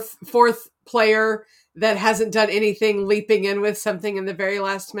 fourth player that hasn't done anything leaping in with something in the very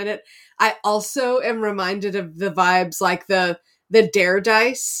last minute, I also am reminded of the vibes like the Dare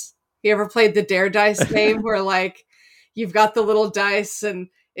Dice. You ever played the Dare Dice game where like you've got the little dice and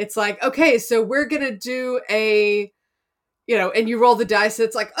it's like, okay, so we're gonna do a, you know, and you roll the dice and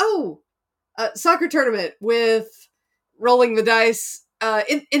it's like, oh, a soccer tournament with rolling the dice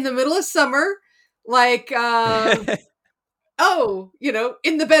in the middle of summer, like oh, you know,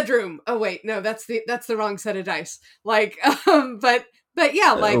 in the bedroom. Oh wait, no, that's the wrong set of dice. Like, but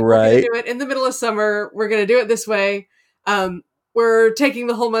yeah, like we're gonna do it in the middle of summer. We're gonna do it this way. We're taking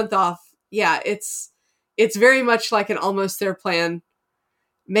the whole month off. Yeah, it's very much like an almost there plan.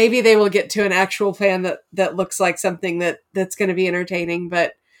 Maybe they will get to an actual plan that looks like something that's going to be entertaining.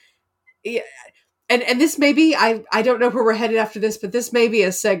 But yeah, and this may be, I don't know where we're headed after this, but this may be a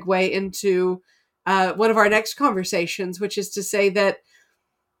segue into one of our next conversations, which is to say that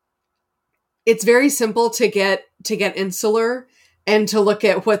it's very simple to get insular and to look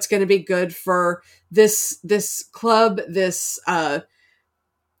at what's going to be good for this club, this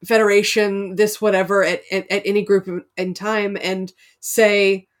federation, this whatever at any group in time, and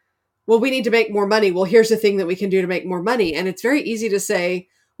say, well, we need to make more money. Well, here's the thing that we can do to make more money. And it's very easy to say,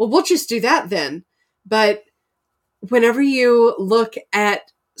 well, we'll just do that then. But whenever you look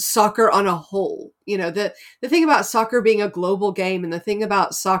at soccer on a whole, you know, the thing about soccer being a global game and the thing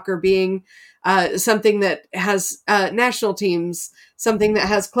about soccer being something that has national teams, something that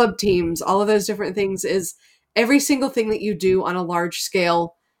has club teams, all of those different things, is every single thing that you do on a large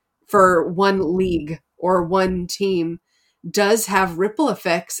scale for one league or one team does have ripple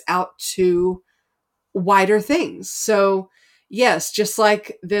effects out to wider things. So yes, just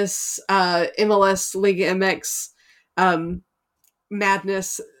like this MLS Liga MX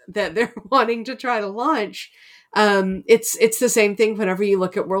madness that they're wanting to try to launch, it's the same thing whenever you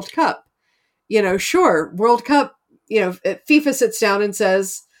look at World Cup. You know, sure, World Cup, you know, FIFA sits down and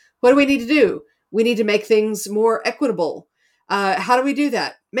says, what do we need to do? We need to make things more equitable. How do we do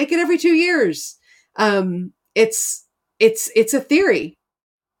that? Make it every 2 years. It's a theory.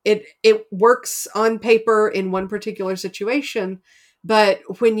 It works on paper in one particular situation, but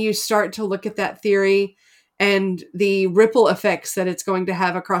when you start to look at that theory and the ripple effects that it's going to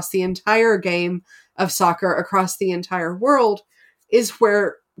have across the entire game of soccer across the entire world is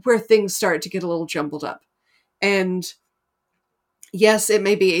where things start to get a little jumbled up. And yes, it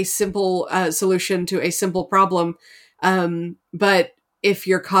may be a simple solution to a simple problem, but if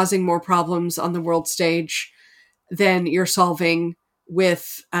you're causing more problems on the world stage than you're solving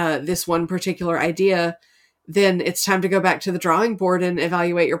with this one particular idea, then it's time to go back to the drawing board and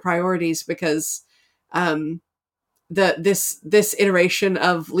evaluate your priorities, because this iteration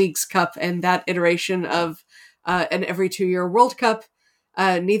of Leagues Cup and that iteration of an every 2-year World Cup,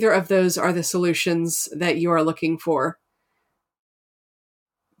 neither of those are the solutions that you are looking for,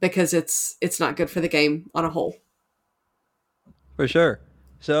 because it's not good for the game on a whole. For sure.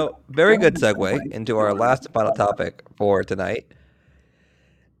 So, very good segue into our last and final topic for tonight.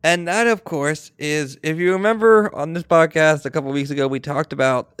 And that, of course, is, if you remember on this podcast a couple of weeks ago, we talked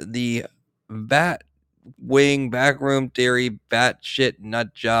about the bat wing backroom theory, batshit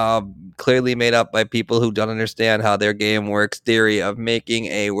nut job, clearly made up by people who don't understand how their game works theory of making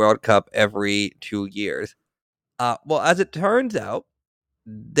a World Cup every 2 years. Well, as it turns out,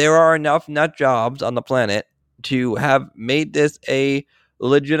 there are enough nut jobs on the planet to have made this a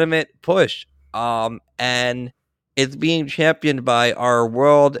legitimate push. And it's being championed by our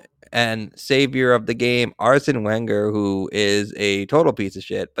world and savior of the game, Arsene Wenger, who is a total piece of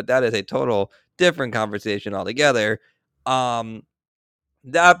shit, but that is a total different conversation altogether.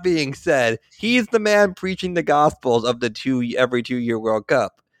 That being said, he's the man preaching the gospels of the every 2-year World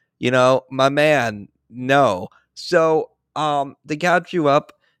Cup. You know, my man, no. So, to catch you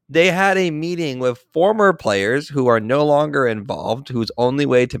up, they had a meeting with former players who are no longer involved, whose only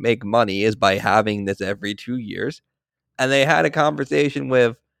way to make money is by having this every 2 years. And they had a conversation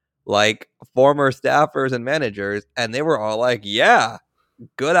with like former staffers and managers, and they were all like, yeah,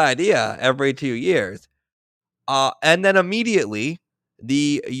 good idea, every 2 years. And then immediately,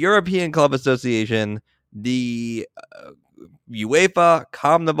 the European Club Association, the UEFA,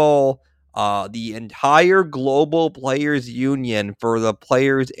 CONMEBOL, the entire Global Players Union for the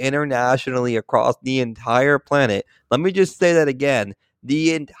players internationally across the entire planet. Let me just say that again.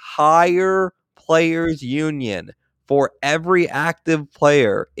 The entire Players Union for every active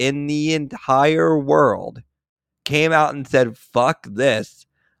player in the entire world came out and said, fuck this.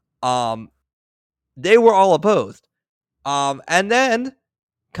 They were all opposed. And then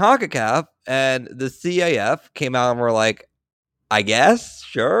CONCACAF and the CAF came out and were like, I guess,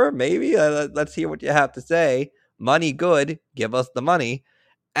 sure, maybe. Let's hear what you have to say. Money good. Give us the money.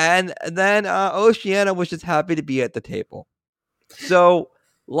 And then Oceania was just happy to be at the table. So,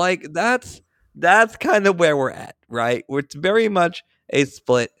 like, that's kind of where we're at, right? It's very much a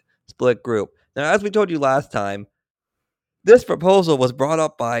split group. Now, as we told you last time, this proposal was brought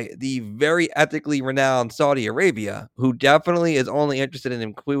up by the very ethically renowned Saudi Arabia, who definitely is only interested in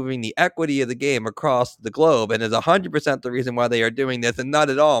improving the equity of the game across the globe and is 100% the reason why they are doing this and not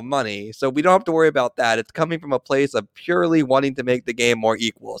at all money. So we don't have to worry about that. It's coming from a place of purely wanting to make the game more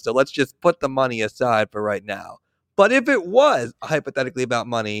equal. So let's just put the money aside for right now. But if it was hypothetically about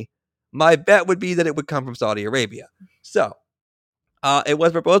money, my bet would be that it would come from Saudi Arabia. So it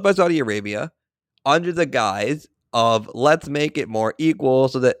was proposed by Saudi Arabia under the guise of let's make it more equal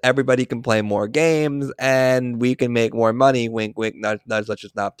so that everybody can play more games and we can make more money. Wink, wink, nudge, nudge. Let's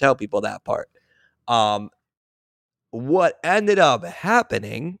just not tell people that part. What ended up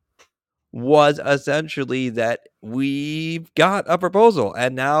happening was essentially that we've got a proposal,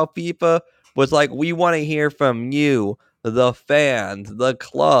 and now FIFA was like, we want to hear from you, the fans, the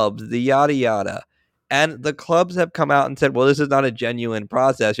clubs, the yada yada. And the clubs have come out and said, well, this is not a genuine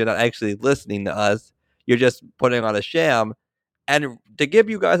process. You're not actually listening to us. You're just putting on a sham. And to give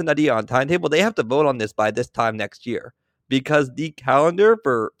you guys an idea on timetable, they have to vote on this by this time next year, because the calendar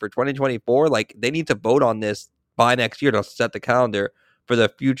for 2024, like, they need to vote on this by next year to set the calendar for the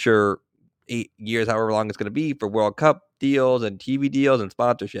future 8 years, however long it's going to be, for World Cup deals and TV deals and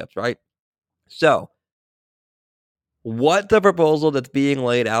sponsorships, right? So what the proposal that's being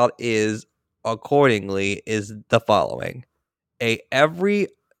laid out is accordingly is the following: every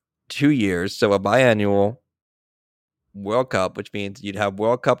 2 years, so a biannual World Cup, which means you'd have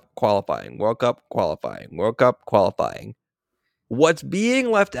World Cup qualifying, World Cup qualifying, World Cup qualifying. What's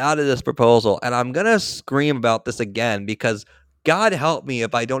being left out of this proposal, and I'm going to scream about this again because God help me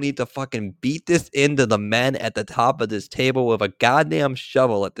if I don't need to fucking beat this into the men at the top of this table with a goddamn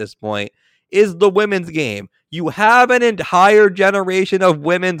shovel at this point, is the women's game. You have an entire generation of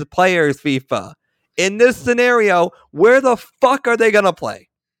women's players, FIFA. In this scenario, where the fuck are they going to play?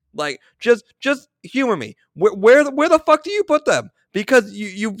 Like, just humor me. Where the fuck do you put them? Because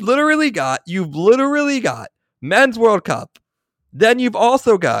you've literally got men's World Cup. Then you've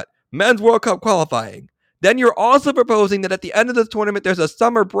also got men's World Cup qualifying. Then you're also proposing that at the end of this tournament, there's a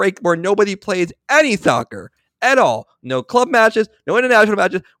summer break where nobody plays any soccer at all. No club matches, no international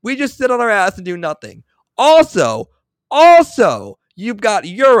matches. We just sit on our ass and do nothing. Also, you've got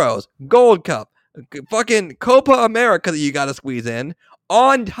Euros, Gold Cup, fucking Copa America that you got to squeeze in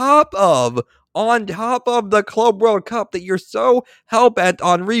on top of the Club World Cup that you're so hell-bent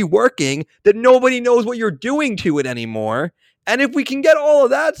on reworking that nobody knows what you're doing to it anymore. And if we can get all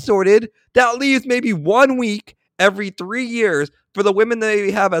of that sorted, that leaves maybe 1 week every 3 years for the women to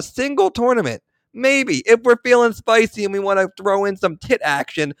maybe have a single tournament. Maybe if we're feeling spicy and we want to throw in some tit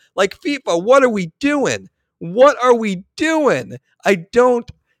action like FIFA, what are we doing? What are we doing? I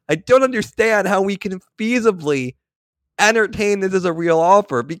don't understand how we can feasibly entertain this as a real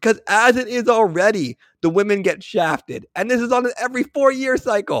offer, because as it is already, the women get shafted. And this is on an every 4-year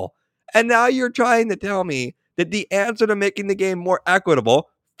cycle. And now you're trying to tell me that the answer to making the game more equitable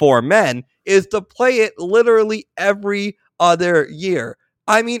for men is to play it literally every other year.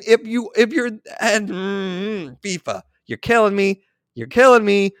 I mean, if you're and FIFA, you're killing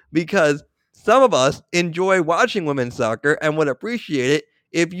me because some of us enjoy watching women's soccer and would appreciate it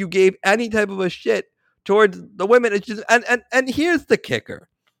if you gave any type of a shit towards the women. It's just and here's the kicker,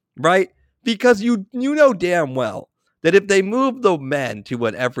 right? Because you know damn well that if they move the men to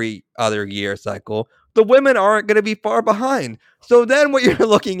an every other year cycle, the women aren't going to be far behind. So then what you're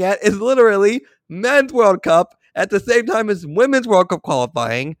looking at is literally men's World Cup at the same time as women's World Cup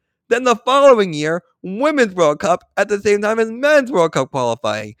qualifying. Then the following year, women's World Cup at the same time as men's World Cup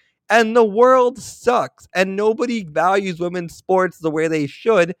qualifying. And the world sucks, and nobody values women's sports the way they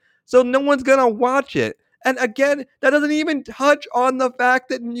should, so no one's going to watch it. And again, that doesn't even touch on the fact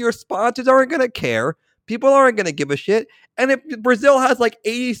that your sponsors aren't going to care. People aren't going to give a shit. And if Brazil has like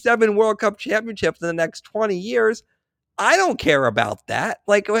 87 World Cup championships in the next 20 years, I don't care about that.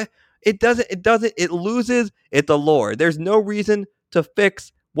 Like, it loses its allure. There's no reason to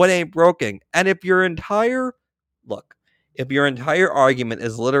fix what ain't broken. And if your entire argument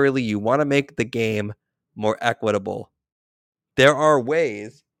is literally you want to make the game more equitable, there are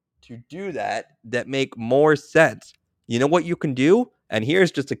ways to do that make more sense. You know what you can do? And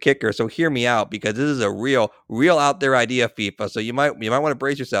here's just a kicker, so hear me out, because this is a real out there idea, FIFA. So you might want to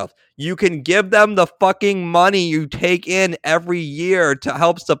brace yourself. You can give them the fucking money you take in every year to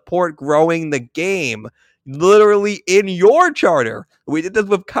help support growing the game. Literally in your charter. We did this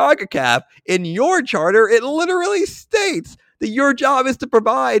with CONCACAF. In your charter, it literally states that your job is to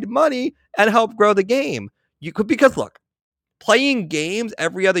provide money and help grow the game. Because look, playing games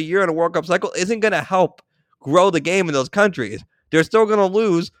every other year in a World Cup cycle isn't going to help grow the game in those countries. They're still going to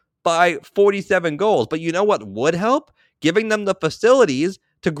lose by 47 goals. But you know what would help? Giving them the facilities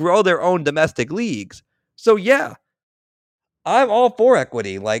to grow their own domestic leagues. So yeah, I'm all for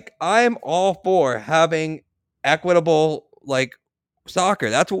equity. Like, I'm all for having equitable, like, soccer.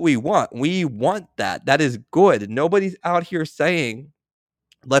 That's what we want. We want that. That is good. Nobody's out here saying,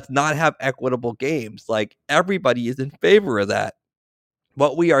 let's not have equitable games. Like, everybody is in favor of that.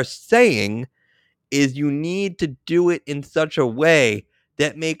 What we are saying is you need to do it in such a way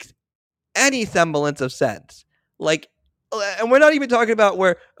that makes any semblance of sense. Like, and we're not even talking about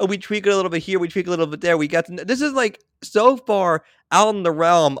where we tweak it a little bit here, we tweak a little bit there. This is like so far out in the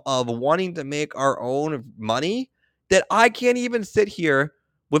realm of wanting to make our own money that I can't even sit here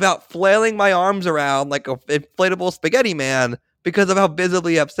without flailing my arms around like an inflatable spaghetti man because of how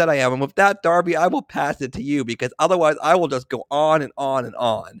visibly upset I am. And with that, Darby, I will pass it to you, because otherwise I will just go on and on and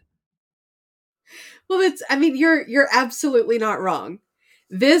on. Well, you're absolutely not wrong.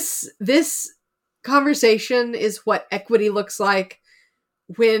 This conversation is what equity looks like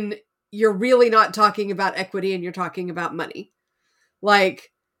when you're really not talking about equity and you're talking about money.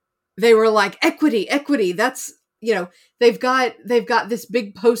 Like, they were like, equity, that's, they've got this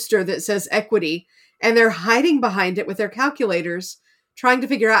big poster that says equity, and they're hiding behind it with their calculators, trying to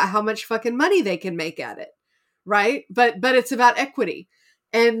figure out how much fucking money they can make at it. Right. But it's about equity.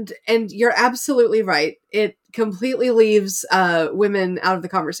 And you're absolutely right. It completely leaves women out of the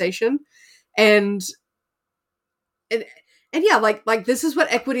conversation. And yeah, like this is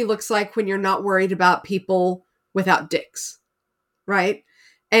what equity looks like when you're not worried about people without dicks. Right.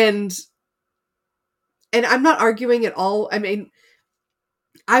 And I'm not arguing at all. I mean,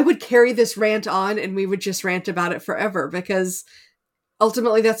 I would carry this rant on and we would just rant about it forever, because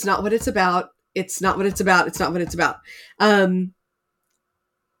ultimately that's not what it's about. It's not what it's about. It's not what it's about.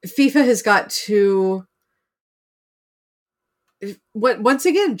 FIFA has got to, once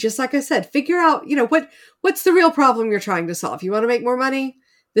again, just like I said, figure out, what's the real problem you're trying to solve. You want to make more money?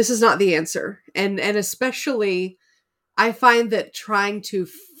 This is not the answer. And especially I find that trying to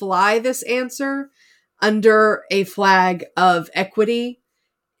fly this answer under a flag of equity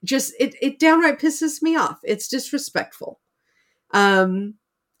just it downright pisses me off. It's disrespectful. And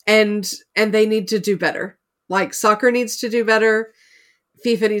they need to do better. Like, soccer needs to do better,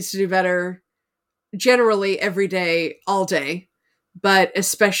 FIFA needs to do better, generally every day, all day, but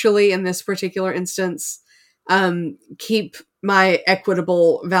especially in this particular instance, keep my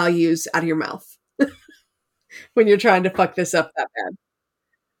equitable values out of your mouth when you're trying to fuck this up that bad.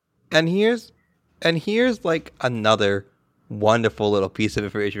 And here's like another wonderful little piece of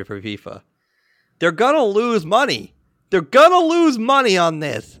information for FIFA. They're gonna lose money. They're gonna lose money on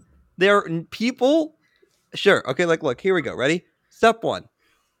this. People. Sure. Okay. Like, look. Here we go. Ready? Step one.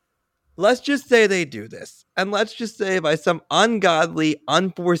 Let's just say they do this, and let's just say by some ungodly,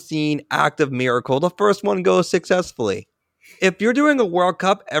 unforeseen act of miracle, the first one goes successfully. If you're doing a World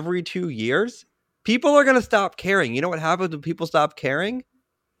Cup every 2 years, people are gonna stop caring. You know what happens when people stop caring?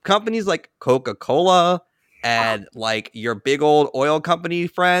 Companies like Coca-Cola and like your big old oil company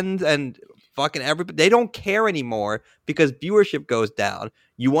friends and fucking everybody, they don't care anymore because viewership goes down.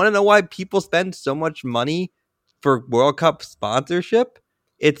 You want to know why people spend so much money for World Cup sponsorship?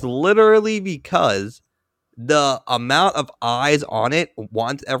 It's literally because the amount of eyes on it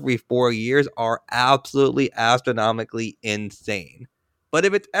once every 4 years are absolutely astronomically insane. But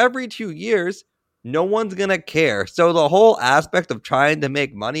if it's every 2 years, no one's going to care. So the whole aspect of trying to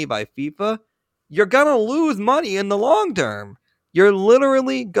make money by FIFA, you're going to lose money in the long term. You're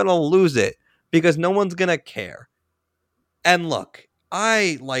literally going to lose it because no one's going to care. And look,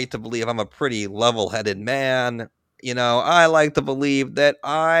 I like to believe I'm a pretty level-headed man. You know, I like to believe that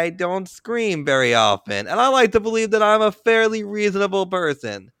I don't scream very often. And I like to believe that I'm a fairly reasonable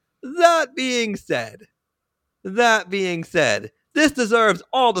person. That being said, this deserves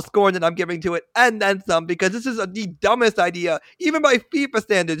all the scorn that I'm giving to it and then some, because this is the dumbest idea. Even by FIFA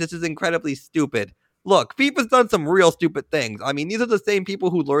standards, this is incredibly stupid. Look, FIFA's done some real stupid things. I mean, these are the same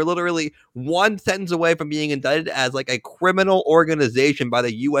people who are literally one sentence away from being indicted as like a criminal organization by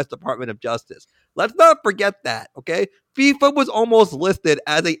the U.S. Department of Justice. Let's not forget that, okay? FIFA was almost listed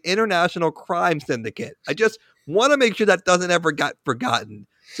as an international crime syndicate. I just want to make sure that doesn't ever get forgotten.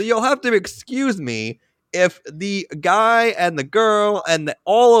 So you'll have to excuse me if the guy and the girl and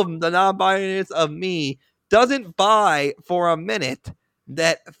all of the non-binariness of me doesn't buy for a minute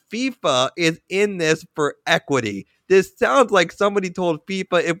that FIFA is in this for equity. This sounds like somebody told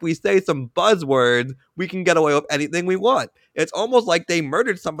FIFA, if we say some buzzwords, we can get away with anything we want. It's almost like they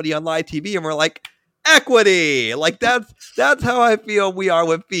murdered somebody on live TV and we're like, equity. Like that's how I feel we are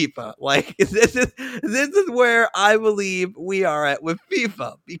with FIFA. Like this is where I believe we are at with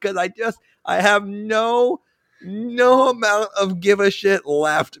FIFA, because I have no amount of give a shit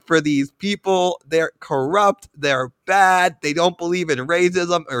left for these people. They're corrupt. They're bad. They don't believe in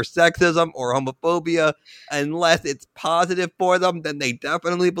racism or sexism or homophobia unless it's positive for them. Then they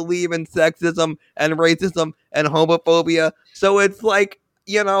definitely believe in sexism and racism and homophobia. So it's like,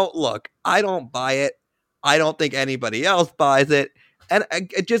 you know, look, I don't buy it. I don't think anybody else buys it. And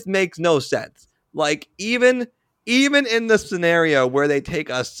it just makes no sense. Like, even in the scenario where they take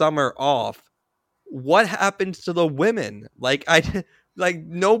a summer off, what happens to the women? Like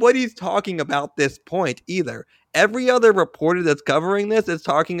nobody's talking about this point either. Every other reporter that's covering this is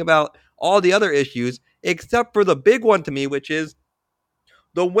talking about all the other issues, except for the big one to me, which is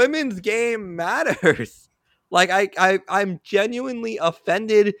the women's game matters. Like I'm genuinely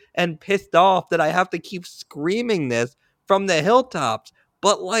offended and pissed off that I have to keep screaming this from the hilltops.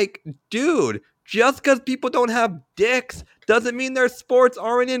 But like, dude, just because people don't have dicks doesn't mean their sports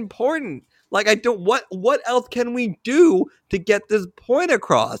aren't important. Like, I don't, what else can we do to get this point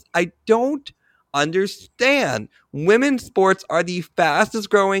across? I don't understand. Women's sports are the fastest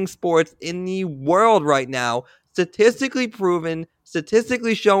growing sports in the world right now. Statistically proven,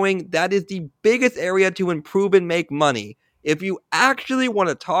 statistically showing that is the biggest area to improve and make money. If you actually want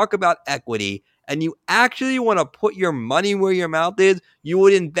to talk about equity and you actually want to put your money where your mouth is, you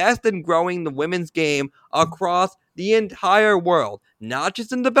would invest in growing the women's game across the entire world, not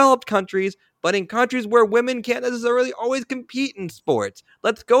just in developed countries, but in countries where women can't necessarily always compete in sports.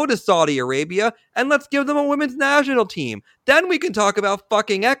 Let's go to Saudi Arabia and let's give them a women's national team. Then we can talk about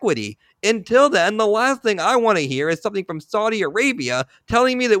fucking equity. Until then, the last thing I want to hear is something from Saudi Arabia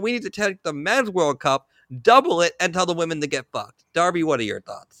telling me that we need to take the men's World Cup, double it, and tell the women to get fucked. Darby, what are your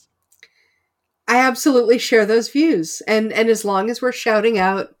thoughts? I absolutely share those views. And as long as we're shouting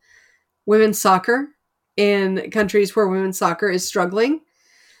out women's soccer in countries where women's soccer is struggling,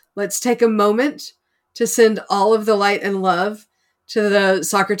 let's take a moment to send all of the light and love to the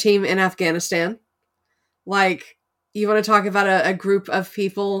soccer team in Afghanistan. Like, You want to talk about a group of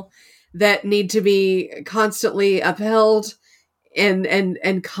people that need to be constantly upheld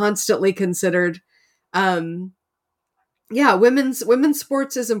and constantly considered. Um, yeah, women's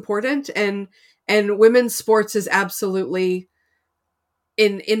sports is important, and women's sports is absolutely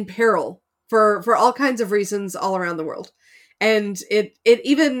in peril for all kinds of reasons all around the world. And it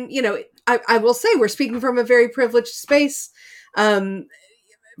even, I will say, we're speaking from a very privileged space, um,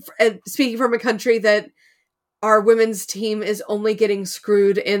 speaking from a country that our women's team is only getting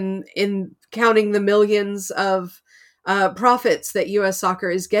screwed in counting the millions of profits that U.S. soccer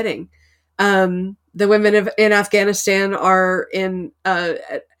is getting. The women in Afghanistan are in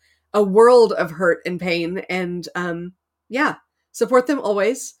a world of hurt and pain, and yeah, support them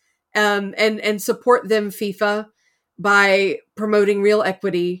always, and support them, FIFA, by promoting real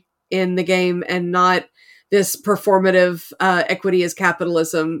equity in the game and not this performative equity is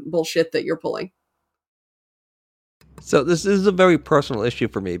capitalism bullshit that you're pulling. So this is a very personal issue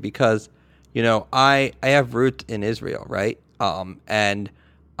for me because, I have roots in Israel, right? And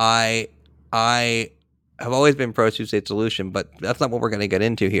I have always been pro two-state solution, but that's not what we're going to get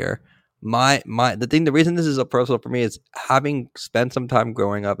into here. The reason this is so personal for me is having spent some time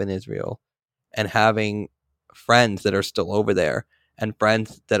growing up in Israel and having friends that are still over there and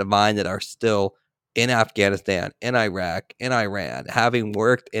friends that of mine that are still in Afghanistan, in Iraq, in Iran, having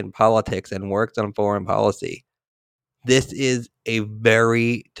worked in politics and worked on foreign policy. This is a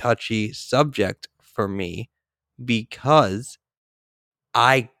very touchy subject for me because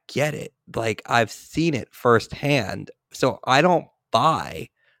I get it. Like, I've seen it firsthand. So I don't buy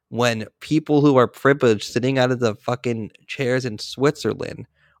when people who are privileged sitting out of the fucking chairs in Switzerland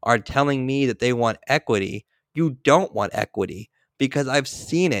are telling me that they want equity. You don't want equity because I've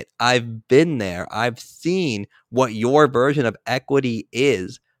seen it. I've been there. I've seen what your version of equity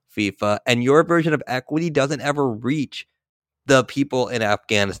is, FIFA, and your version of equity doesn't ever reach the people in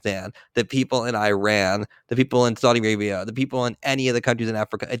Afghanistan, the people in Iran, the people in Saudi Arabia, the people in any of the countries in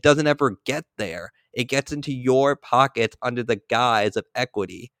Africa. It doesn't ever get there. It gets into your pockets under the guise of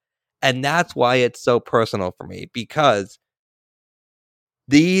equity. And that's why it's so personal for me, because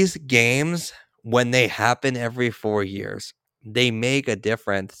these games, when they happen every 4 years, they make a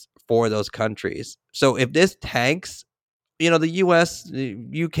difference for those countries. So if this tanks, the US, the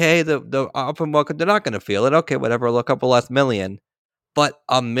UK, the open market, they're not going to feel it. Okay, whatever, a couple less million. But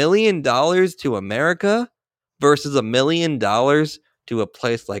 $1 million to America versus $1 million to a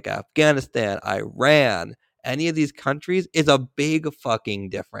place like Afghanistan, Iran, any of these countries is a big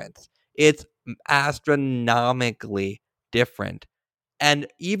fucking difference. It's astronomically different. And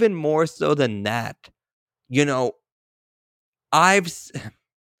even more so than that, this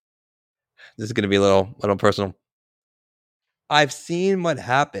is going to be a little personal. I've seen what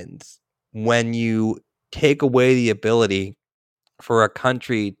happens when you take away the ability for a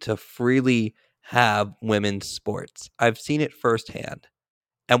country to freely have women's sports. I've seen it firsthand.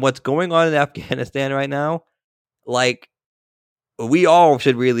 And what's going on in Afghanistan right now, like, we all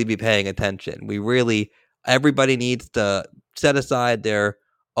should really be paying attention. Everybody needs to set aside their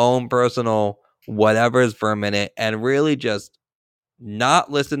own personal whatevers for a minute and really just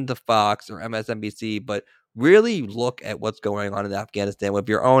not listen to Fox or MSNBC, but really look at what's going on in Afghanistan with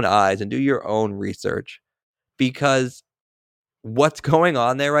your own eyes and do your own research. Because what's going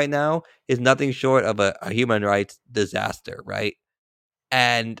on there right now is nothing short of a human rights disaster, right?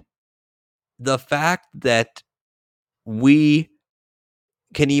 And the fact that we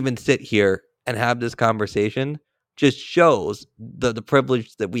can even sit here and have this conversation just shows the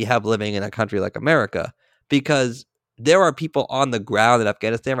privilege that we have living in a country like America, because there are people on the ground in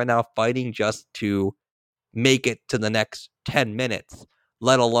Afghanistan right now fighting just to make it to the next 10 minutes,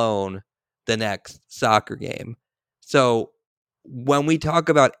 let alone the next soccer game. So when we talk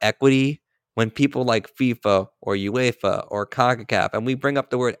about equity, when people like FIFA or UEFA or CONCACAF, and we bring up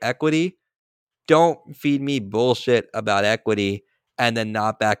the word equity, don't feed me bullshit about equity and then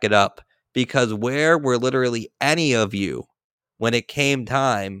not back it up. Because where were literally any of you when it came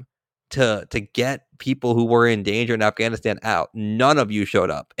time to get people who were in danger in Afghanistan out? None of you showed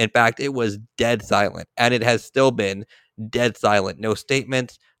up. In fact, it was dead silent, and it has still been dead silent. No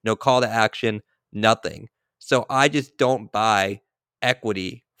statements, no call to action, nothing. So I just don't buy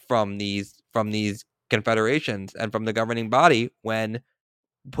equity from these confederations and from the governing body when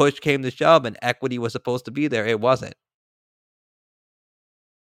push came to shove and equity was supposed to be there. It wasn't.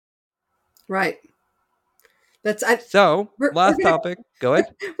 Right. So last topic. Go ahead.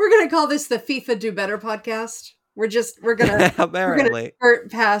 We're gonna call this the FIFA Do Better podcast. We're gonna apparently we're gonna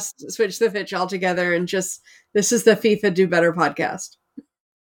past switch the pitch altogether and just, this is the FIFA Do Better podcast.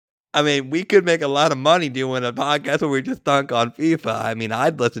 I mean, we could make a lot of money doing a podcast where we just dunk on FIFA. I mean,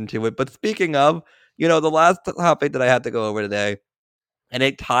 I'd listen to it. But speaking of, the last topic that I had to go over today, and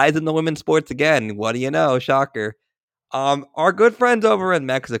it ties in the women's sports again. What do you know? Shocker. Our good friends over in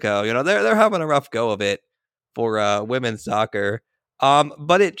Mexico, they're having a rough go of it for women's soccer.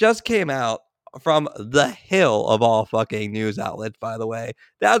 But it just came out from The Hill of all fucking news outlets, by the way.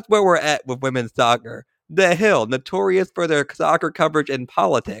 That's where we're at with women's soccer. The Hill, notorious for their soccer coverage and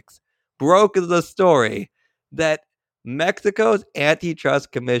politics, broke the story that Mexico's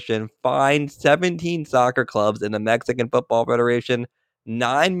Antitrust Commission fined 17 soccer clubs in the Mexican Football Federation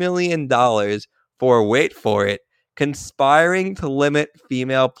 $9 million for, wait for it, conspiring to limit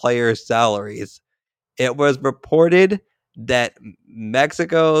female players' salaries. It was reported that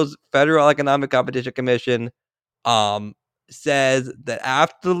Mexico's Federal Economic Competition Commission says that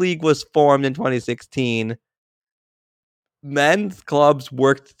after the league was formed in 2016, men's clubs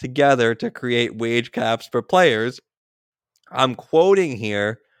worked together to create wage caps for players. I'm quoting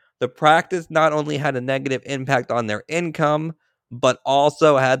here, the practice not only had a negative impact on their income, but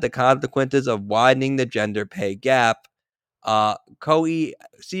also had the consequences of widening the gender pay gap.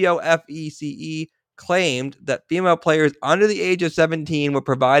 COFECE claimed that female players under the age of 17 were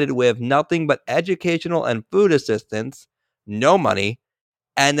provided with nothing but educational and food assistance, no money,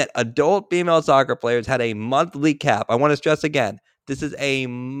 and that adult female soccer players had a monthly cap. I want to stress again, this is a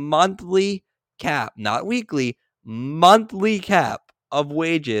monthly cap, not weekly, monthly cap of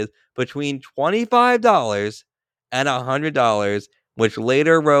wages between $25 and $100, which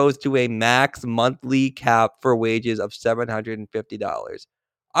later rose to a max monthly cap for wages of $750.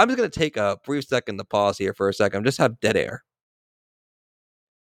 I'm just going to take a brief second to pause here for a second. Just have dead air.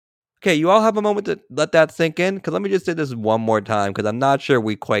 Okay, you all have a moment to let that sink in? Because let me just say this one more time, because I'm not sure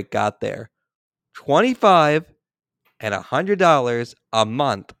we quite got there. $25 and $100 a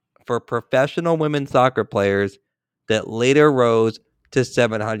month for professional women's soccer players that later rose to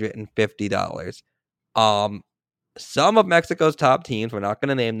 $750. Some of Mexico's top teams, we're not going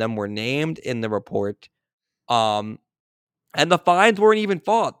to name them, were named in the report. And the fines weren't even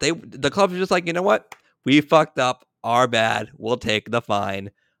fought. The clubs were just like, you know what? We fucked up. Our bad. We'll take the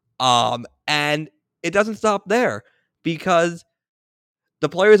fine. And it doesn't stop there, because the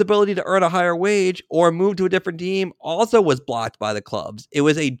player's ability to earn a higher wage or move to a different team also was blocked by the clubs. It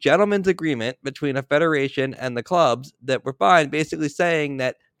was a gentleman's agreement between a federation and the clubs that were fine, basically saying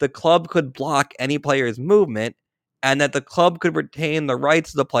that the club could block any player's movement and that the club could retain the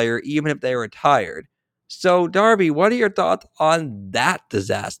rights of the player even if they retired. So, Darby, what are your thoughts on that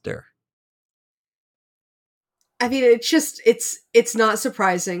disaster? I mean, it's not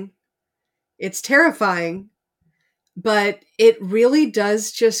surprising. It's terrifying, but it really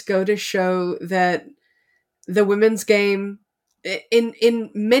does just go to show that the women's game,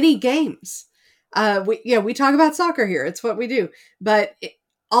 in many games, we talk about soccer here. It's what we do, but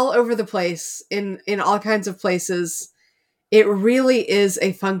all over the place, in all kinds of places, it really is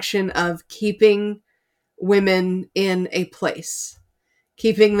a function of keeping women in a place,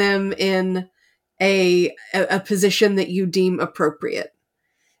 keeping them in a position that you deem appropriate.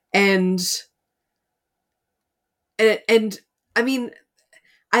 And I mean,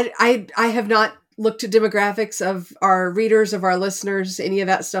 I have not looked at demographics of our readers, of our listeners, any of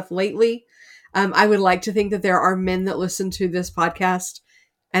that stuff lately. I would like to think that there are men that listen to this podcast.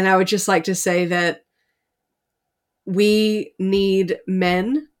 And I would just like to say that we need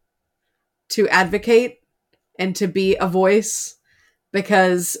men to advocate and to be a voice,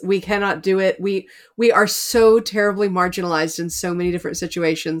 because we cannot do it. We are so terribly marginalized in so many different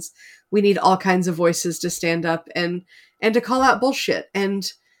situations. We need all kinds of voices to stand up and to call out bullshit.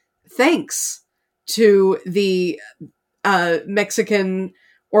 And thanks to the Mexican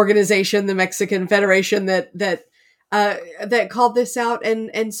organization, the Mexican Federation that called this out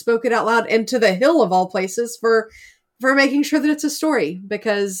and spoke it out loud, and to The Hill of all places for making sure that it's a story,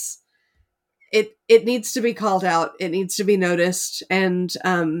 because it needs to be called out. It needs to be noticed. And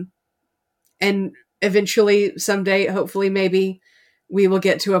eventually, someday, hopefully, maybe we will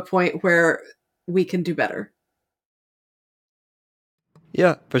get to a point where we can do better.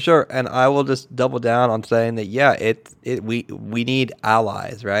 Yeah, for sure. And I will just double down on saying that, yeah, we need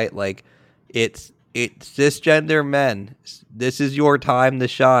allies, right? Like, it's cisgender men. This is your time to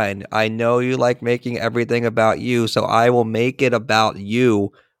shine. I know you like making everything about you, so I will make it about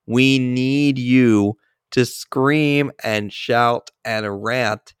you. We need you to scream and shout and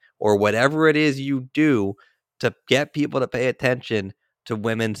rant, or whatever it is you do, to get people to pay attention to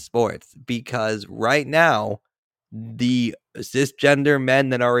women's sports. Because right now, the cisgender men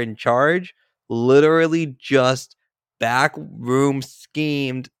that are in charge literally just backroom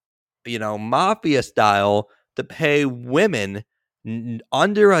schemed mafia style to pay women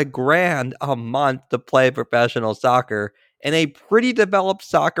under $1,000 a month to play professional soccer in a pretty developed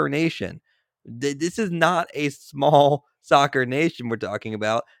soccer nation. This is not a small soccer nation we're talking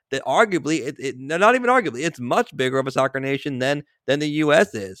about. That arguably, not even arguably, it's much bigger of a soccer nation than the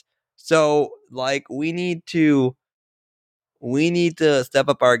U.S. is. So, like, we need to step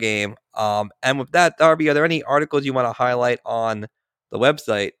up our game. And with that, Darby, are there any articles you want to highlight on the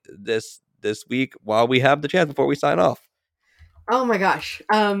website this week while we have the chance before we sign off? Oh my gosh.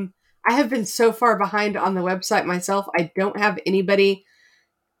 I have been so far behind on the website myself. I don't have anybody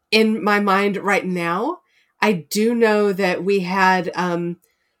in my mind right now. I do know that we had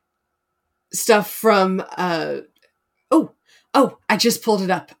stuff from I just pulled it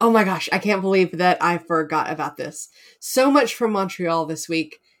up. Oh my gosh, I can't believe that I forgot about this. So much from Montreal this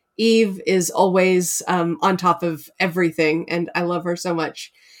week. Eve is always on top of everything, and I love her so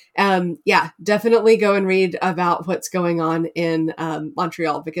much. Definitely go and read about what's going on in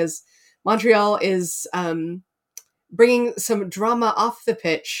Montreal, because Montreal is bringing some drama off the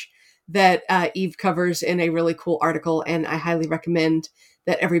pitch that Eve covers in a really cool article, and I highly recommend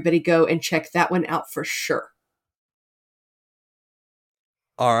that everybody go and check that one out for sure.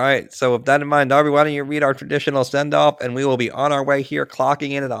 All right. So with that in mind, Darby, why don't you read our traditional send-off, and we will be on our way here, clocking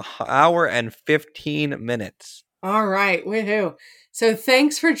in at 1 hour and 15 minutes. All right. Woohoo. So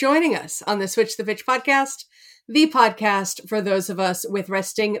thanks for joining us on the Switch the Pitch podcast, the podcast for those of us with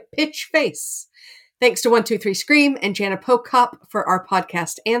resting pitch face. Thanks to 123 Scream and Jana Pokop for our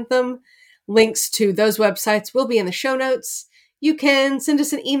podcast anthem. Links to those websites will be in the show notes. You can send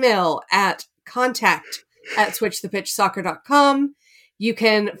us an email at contact@switchthepitchsoccer.com. You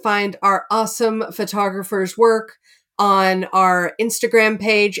can find our awesome photographers' work on our Instagram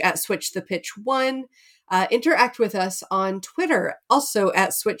page at SwitchThePitch1. Interact with us on Twitter, also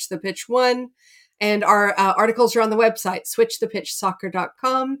at SwitchThePitch1. And our articles are on the website,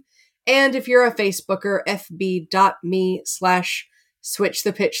 SwitchThePitchSoccer.com. And if you're a Facebooker,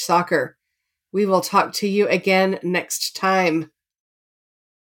 fb.me/SwitchThePitchSoccer. We will talk to you again next time.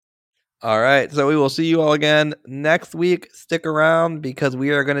 All right, so we will see you all again next week. Stick around because we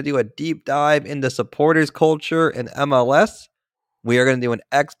are going to do a deep dive into supporters culture in MLS. We are going to do an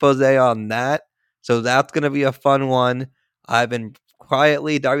expose on that. So that's going to be a fun one. I've been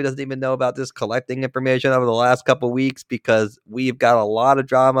quietly, Darby doesn't even know about this, collecting information over the last couple of weeks because we've got a lot of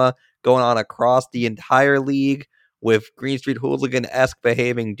drama going on across the entire league with Green Street Hooligan-esque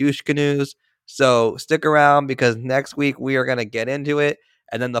behaving douche canoes. So stick around because next week we are going to get into it.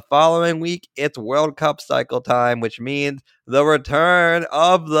 And then the following week, it's World Cup cycle time, which means the return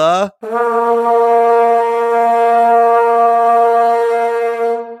of the...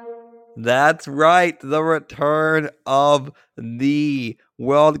 That's right, the return of the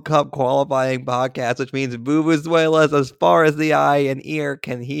World Cup qualifying podcast, which means vuvuzelas as far as the eye and ear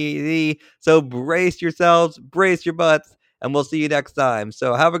can hear. So brace yourselves, brace your butts, and we'll see you next time.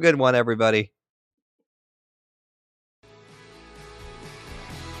 So have a good one, everybody.